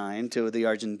Argentine, to the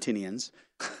Argentinians.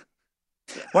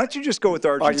 Why don't you just go with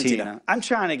Argentina? I'm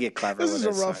trying to get clever This with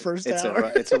is a rough first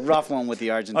hour. It's a rough one with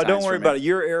the Argentines. Oh, don't worry about it.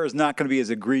 Your error is not going to be as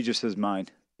egregious as mine.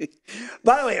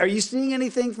 By the way, are you seeing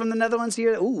anything from the Netherlands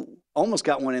here? Ooh, almost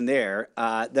got one in there.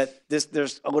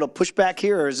 There's a little pushback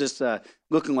here, or is this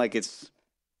looking like it's...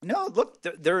 No, look,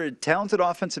 they're a talented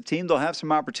offensive team. They'll have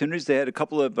some opportunities. They had a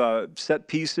couple of set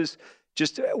pieces.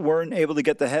 Just weren't able to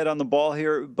get the head on the ball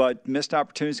here, but missed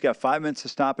opportunities. Got 5 minutes of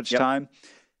stoppage time.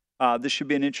 This should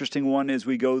be an interesting one as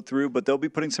we go through, but they'll be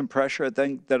putting some pressure. I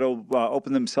think that'll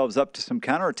open themselves up to some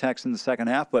counterattacks in the second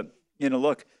half. But,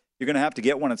 look, you're going to have to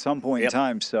get one at some point in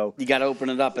time. So you got to open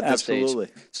it up at this stage.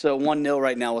 Absolutely. So 1-0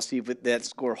 right now. We'll see if that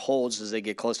score holds as they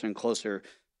get closer and closer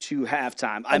to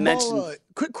halftime. I mentioned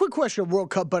quick question of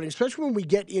World Cup betting, especially when we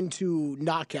get into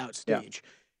knockout stage.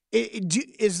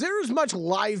 Is there as much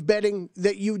live betting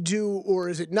that you do, or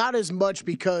is it not as much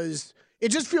because it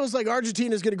just feels like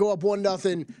Argentina is going to go up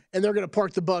 1-0 and they're going to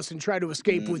park the bus and try to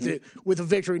escape with a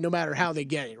victory no matter how they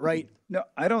get it, right? No,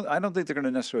 I don't think they're going to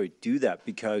necessarily do that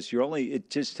because it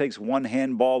just takes one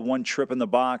handball, one trip in the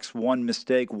box, one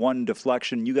mistake, one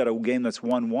deflection. You got a game that's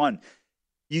 1-1.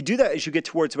 You do that as you get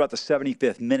towards about the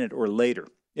 75th minute or later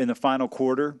in the final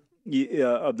quarter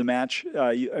of the match.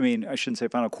 I shouldn't say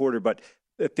final quarter, but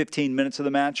 15 minutes of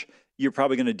the match. you're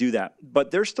probably going to do that.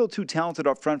 But they're still too talented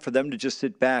up front for them to just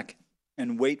sit back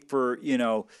and wait for,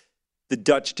 the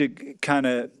Dutch to kind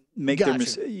of make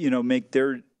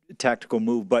their tactical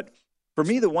move. But for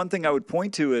me, the one thing I would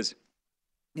point to is,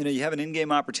 you have an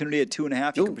in-game opportunity at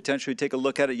 2.5. You can potentially take a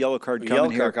look at a yellow card coming here.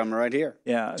 Yellow card coming right here.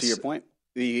 Yeah. To your point.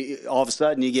 All of a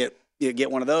sudden, you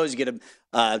get one of those. You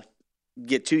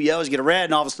get 2 yellows, you get a red,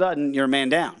 and all of a sudden, you're a man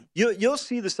down. You'll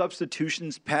see the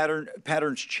substitutions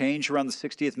patterns change around the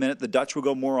 60th minute. The Dutch will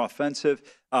go more offensive.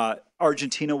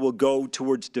 Argentina will go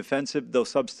towards defensive. They'll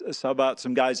sub out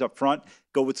some guys up front,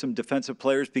 go with some defensive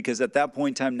players, because at that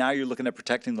point in time, now you're looking at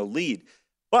protecting the lead.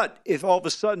 But if all of a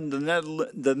sudden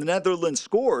the Netherlands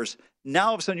scores, now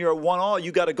all of a sudden you're at 1-1.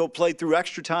 You got to go play through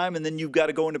extra time, and then you've got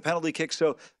to go into penalty kicks.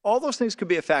 So all those things could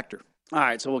be a factor. All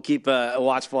right, so we'll keep a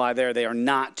watchful eye there. They are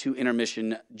not to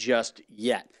intermission just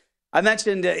yet. I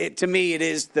mentioned to me it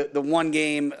is the one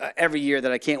game every year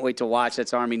that I can't wait to watch.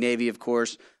 That's Army-Navy, of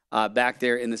course, back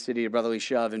there in the city of Brotherly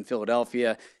Shove in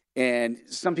Philadelphia. And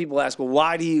some people ask, well,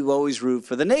 why do you always root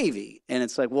for the Navy? And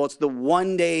it's like, well, it's the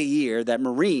one day a year that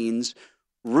Marines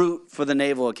root for the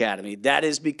Naval Academy. That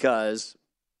is because,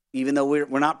 even though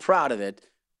we're not proud of it,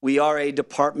 we are a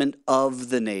department of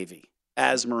the Navy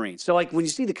as Marines. So, like, when you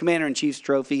see the Commander-in-Chief's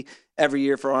trophy every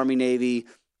year for Army, Navy,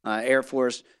 Air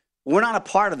Force, we're not a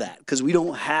part of that because we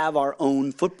don't have our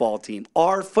own football team.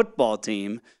 Our football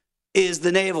team is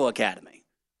the Naval Academy.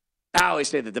 I always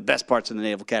say that the best parts of the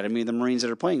Naval Academy are the Marines that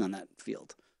are playing on that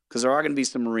field, because there are going to be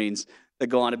some Marines that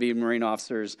go on to be Marine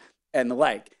officers and the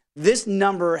like. This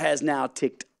number has now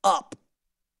ticked up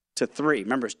to 3.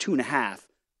 Remember, it's 2.5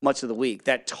 much of the week.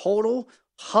 That total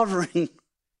hovering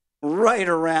right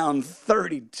around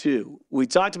 32. We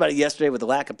talked about it yesterday with the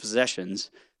lack of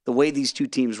possessions, the way these two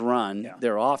teams run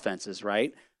their offenses,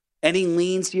 right? Any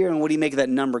leans here, and what do you make of that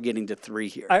number getting to 3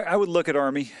 here? I would look at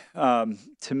Army. To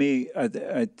me,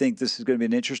 I think this is going to be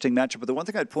an interesting matchup. But the one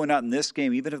thing I'd point out in this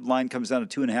game, even if the line comes down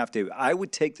to 2.5, Dave, I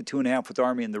would take the 2.5 with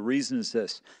Army, and the reason is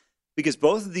this. Because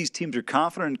both of these teams are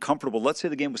confident and comfortable. Let's say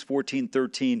the game was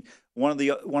 14-13. One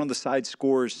of the side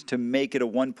scores to make it a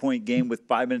 1-point game with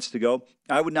 5 minutes to go.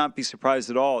 I would not be surprised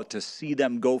at all to see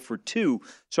them go for 2.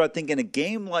 So I think in a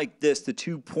game like this, the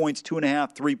 2 points,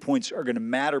 2.5, 3 points are going to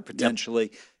matter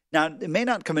potentially. Yep. Now, it may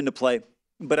not come into play,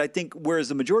 but I think whereas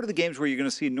the majority of the games where you're going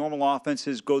to see normal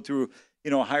offenses go through,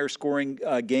 a higher scoring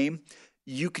game,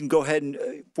 you can go ahead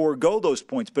and forego those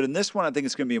points. But in this one, I think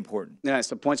it's going to be important. Yeah,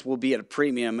 so points will be at a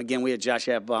premium. Again, we had Josh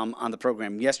Abbaum on the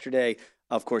program yesterday.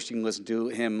 Of course, you can listen to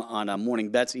him on Morning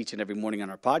Bets each and every morning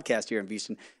on our podcast here in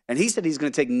VSiN. And he said he's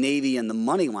going to take Navy in the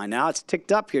money line. Now it's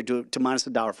ticked up here to minus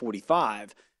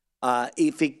 $1.45.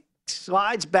 If he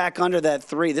slides back under that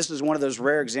 3, this is one of those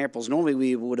rare examples. Normally,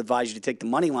 we would advise you to take the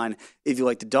money line if you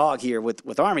like the dog here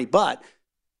with Army. But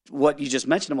what you just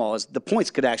mentioned, them all, is the points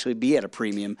could actually be at a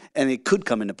premium, and it could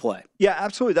come into play. Yeah,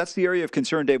 absolutely. That's the area of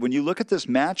concern, Dave. When you look at this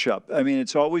matchup, I mean,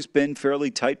 it's always been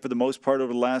fairly tight for the most part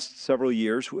over the last several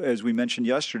years, as we mentioned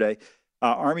yesterday.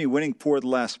 Army winning 4 of the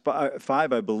last 5,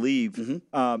 I believe.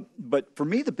 Mm-hmm. But for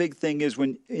me, the big thing is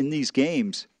when in these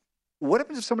games, what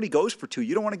happens if somebody goes for 2?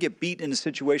 You don't want to get beat in a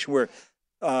situation where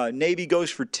Navy goes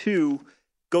for 2,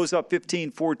 goes up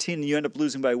 15-14, and you end up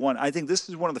losing by 1. I think this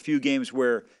is one of the few games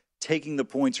where taking the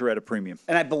points are at a premium.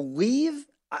 And I believe,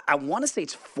 I want to say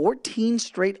it's 14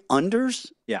 straight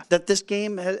unders that this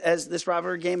game, as this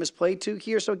rivalry game is played to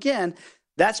here. So again,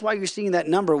 that's why you're seeing that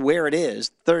number where it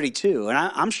is, 32. And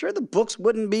I'm sure the books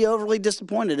wouldn't be overly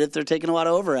disappointed if they're taking a lot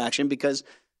of overaction because,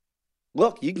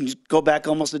 look, you can just go back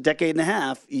almost a decade and a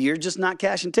half. You're just not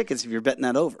cashing tickets if you're betting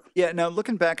that over. Yeah, now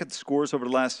looking back at the scores over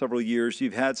the last several years,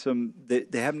 you've had some, they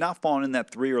have not fallen in that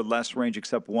 3 or less range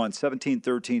except one, 17-13,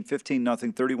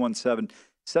 15-0, 31-7,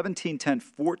 17-10,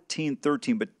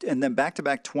 14-13, and then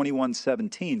back-to-back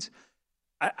 21-17s.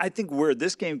 I think where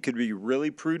this game could be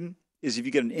really prudent is if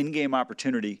you get an in-game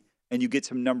opportunity and you get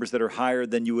some numbers that are higher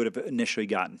than you would have initially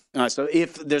gotten. So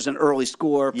if there's an early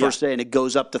score, per se, and it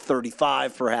goes up to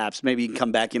 35 perhaps, maybe you can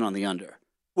come back in on the under.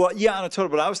 Well, yeah, on a total,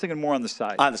 but I was thinking more on the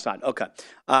side. On the side, okay.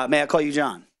 May I call you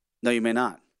John? No, you may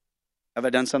not. Have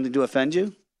I done something to offend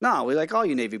you? No, we like all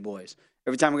you Navy boys.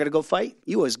 Every time we're going to go fight,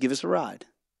 you always give us a ride.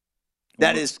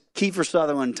 That is Kiefer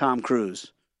Sutherland and Tom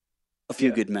Cruise. A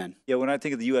few good men. Yeah, when I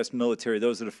think of the U.S. military,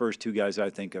 those are the first 2 guys I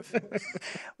think of.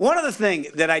 One other thing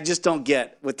that I just don't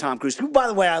get with Tom Cruise, who, by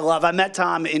the way, I love. I met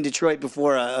Tom in Detroit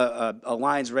before a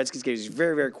Lions-Redskins game. He's a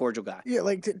very, very cordial guy. Yeah,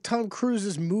 like Tom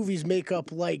Cruise's movies make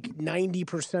up like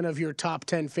 90% of your top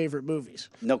 10 favorite movies.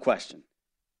 No question.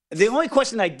 The only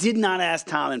question I did not ask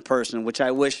Tom in person, which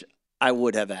I wish I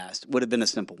would have asked, would have been a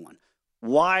simple one.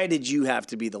 Why did you have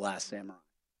to be the last samurai?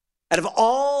 Out of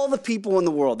all the people in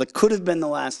the world that could have been the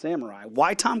Last Samurai,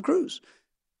 why Tom Cruise?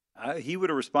 He would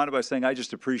have responded by saying, I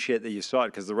just appreciate that you saw it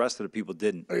because the rest of the people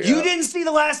didn't. Yeah. You didn't see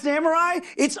The Last Samurai?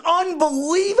 It's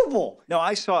unbelievable. No,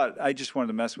 I saw it. I just wanted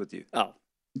to mess with you. Oh.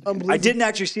 I didn't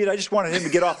actually see it. I just wanted him to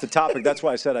get off the topic. That's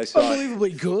why I said I saw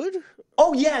Unbelievably good?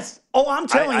 Oh, yes. Oh, I'm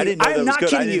telling you. I didn't know I am that was not good.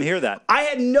 kidding I didn't you. hear that. I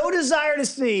had no desire to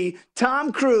see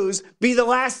Tom Cruise be The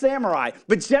Last Samurai.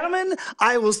 But, gentlemen,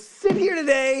 I will sit here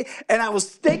today and I will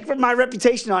stake my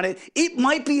reputation on it. It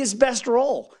might be his best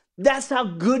role. That's how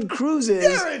good Cruise is.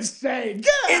 You're insane.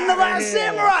 In The Last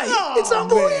Samurai. Oh, it's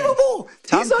unbelievable.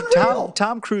 He's unreal.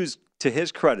 Tom Cruise, to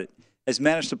his credit, has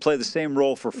managed to play the same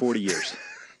role for 40 years.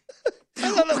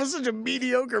 I thought that was such a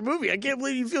mediocre movie. I can't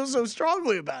believe you feel so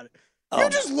strongly about it. You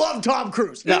just love Tom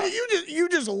Cruise. No. You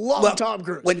just love Tom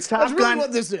Cruise. That's really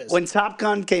what this is. When Top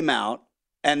Gun came out,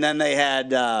 and then they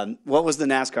had, what was the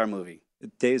NASCAR movie?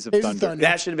 Days of Thunder.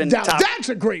 That should have been That's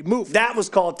a great movie. That was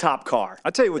called Top Car.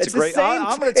 I'll tell you what's it's a great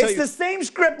movie. It's the same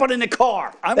script, but in a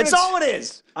car. That's all it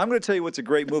is. I'm going to tell you what's a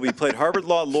great movie. He played Harvard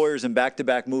Law lawyers in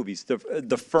back-to-back movies. The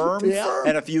Firm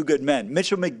and A Few Good Men.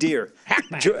 Mitchell McDeere.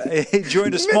 He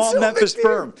joined a small Memphis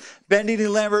firm.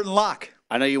 Bendini, Lambert, and Locke.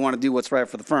 I know you want to do what's right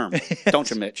for the firm,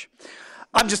 don't you, Mitch?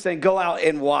 I'm just saying, go out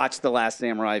and watch The Last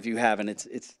Samurai if you haven't.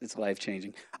 It's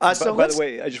life-changing. By the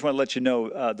way, I just want to let you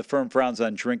know, the firm frowns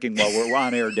on drinking while we're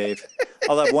on air, Dave.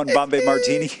 I'll have one Bombay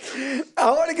Martini.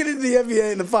 I want to get into the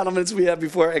NBA in the final minutes we have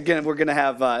before. Again, we're going to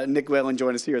have Nick Whalen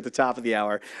join us here at the top of the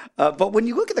hour. But when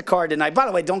you look at the card tonight, by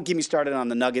the way, don't get me started on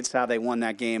the Nuggets, how they won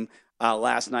that game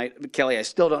last night. Kelly, I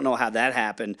still don't know how that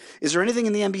happened. Is there anything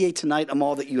in the NBA tonight,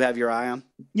 Amal, that you have your eye on?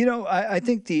 You know, I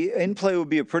think the in-play would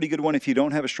be a pretty good one if you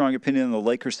don't have a strong opinion on the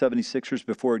Lakers 76ers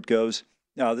before it goes.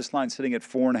 This line's sitting at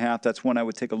 4.5. That's one I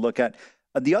would take a look at.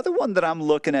 The other one that I'm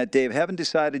looking at, Dave, haven't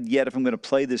decided yet if I'm going to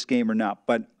play this game or not,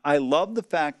 but I love the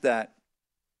fact that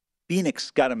Phoenix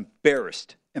got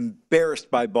embarrassed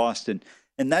by Boston,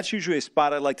 and that's usually a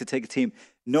spot I like to take a team.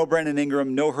 No Brandon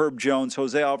Ingram, no Herb Jones.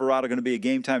 Jose Alvarado going to be a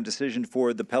game-time decision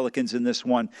for the Pelicans in this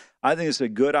one. I think it's a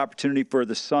good opportunity for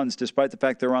the Suns, despite the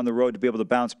fact they're on the road, to be able to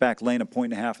bounce back, laying 1.5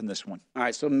 points in this one. All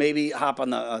right, so maybe hop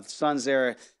on the Suns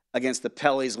there against the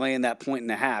Pellies, laying that 1.5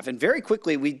 points. And very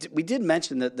quickly, we did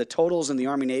mention that the totals in the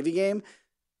Army-Navy game,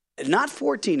 not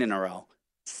 14 in a row,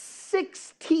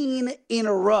 16 in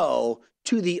a row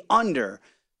to the under.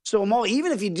 So, Amal,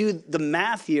 even if you do the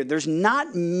math here, there's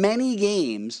not many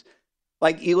games.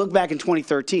 Like, you look back in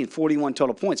 2013, 41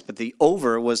 total points, but the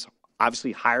over was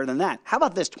obviously higher than that. How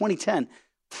about this, 2010,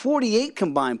 48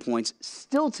 combined points,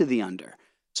 still to the under.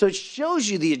 So it shows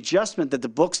you the adjustment that the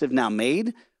books have now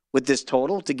made with this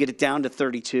total to get it down to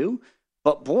 32.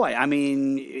 But, boy, I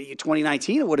mean,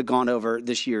 2019, it would have gone over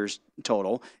this year's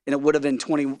total, and it would have been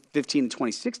 2015 and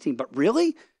 2016. But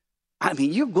really, I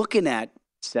mean, you're looking at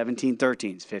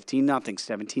 17-13s, 15-0,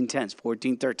 17-10s,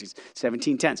 14-13s,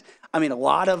 17-10s. I mean, a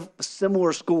lot of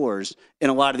similar scores in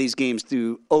a lot of these games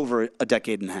through over a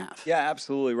decade and a half. Yeah,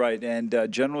 absolutely right. And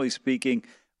generally speaking,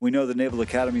 we know the Naval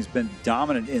Academy's been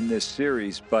dominant in this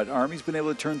series, but Army's been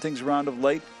able to turn things around of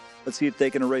late. Let's see if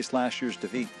they can erase last year's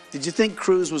defeat. Did you think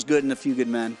Cruz was good in A Few Good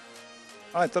Men?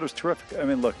 Oh, I thought it was terrific. I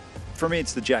mean, look, for me,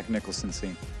 it's the Jack Nicholson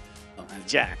scene. Oh,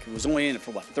 Jack, it was only in it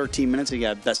for, 13 minutes? He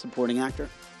got Best Supporting Actor?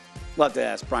 Love to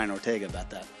ask Brian Ortega about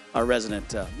that, our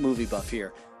resident movie buff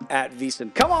here at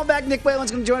VSiN. Come on back. Nick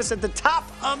Whalen's going to join us at the top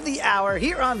of the hour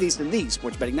here on VSiN, the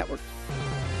Sports Betting Network.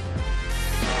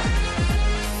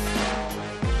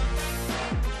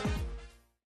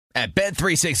 At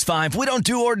Bet365, we don't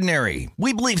do ordinary.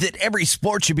 We believe that every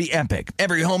sport should be epic.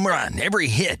 Every home run, every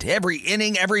hit, every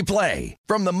inning, every play.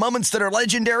 From the moments that are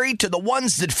legendary to the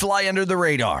ones that fly under the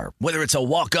radar. Whether it's a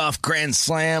walk-off grand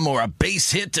slam or a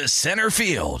base hit to center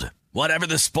field. Whatever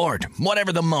the sport,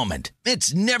 whatever the moment,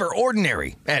 it's never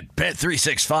ordinary at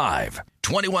Bet365.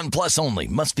 21 plus only.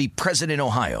 Must be present in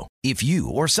Ohio. If you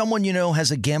or someone you know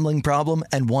has a gambling problem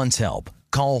and wants help,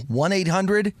 call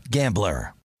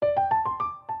 1-800-GAMBLER.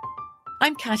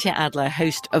 I'm Katya Adler,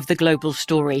 host of The Global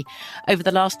Story. Over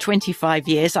the last 25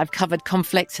 years, I've covered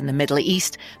conflicts in the Middle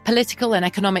East, political and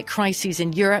economic crises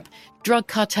in Europe, drug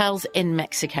cartels in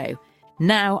Mexico.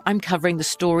 Now I'm covering the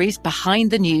stories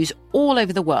behind the news all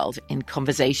over the world in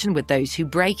conversation with those who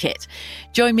break it.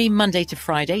 Join me Monday to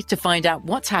Friday to find out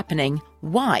what's happening,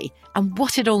 why, and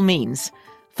what it all means.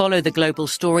 Follow The Global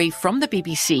Story from the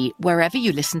BBC wherever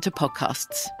you listen to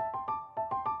podcasts.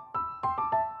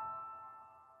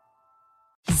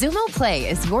 Xumo Play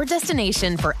is your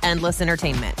destination for endless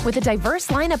entertainment. With a diverse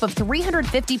lineup of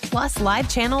 350 plus live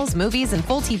channels, movies, and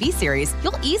full TV series,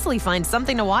 you'll easily find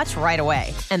something to watch right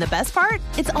away. And the best part?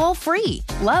 It's all free.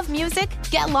 Love music?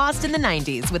 Get lost in the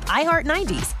 90s with iHeart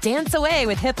 90s, dance away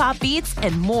with hip-hop beats,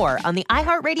 and more on the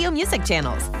iHeartRadio music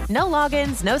channels. No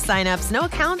logins, no signups, no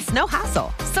accounts, no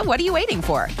hassle. So what are you waiting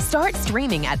for? Start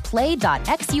streaming at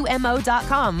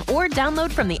play.xumo.com or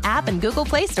download from the app and Google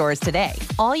Play stores today.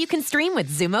 All you can stream with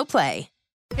Xumo Play.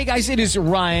 Hey guys, it is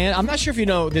Ryan. I'm not sure if you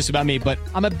know this about me, but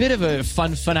I'm a bit of a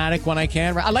fun fanatic when I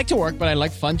can. I like to work, but I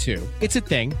like fun too. It's a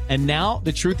thing. And now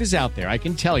the truth is out there. I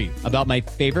can tell you about my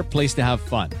favorite place to have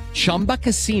fun. Chumba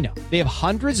Casino. They have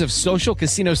hundreds of social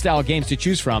casino style games to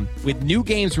choose from with new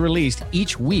games released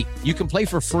each week. You can play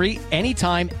for free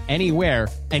anytime, anywhere.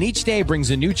 And each day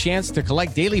brings a new chance to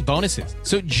collect daily bonuses.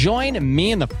 So join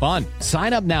me in the fun.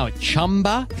 Sign up now at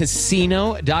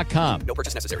ChumbaCasino.com. No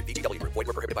purchase necessary. VGW Group. Void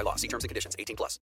where prohibited by law. See terms and conditions. 18+.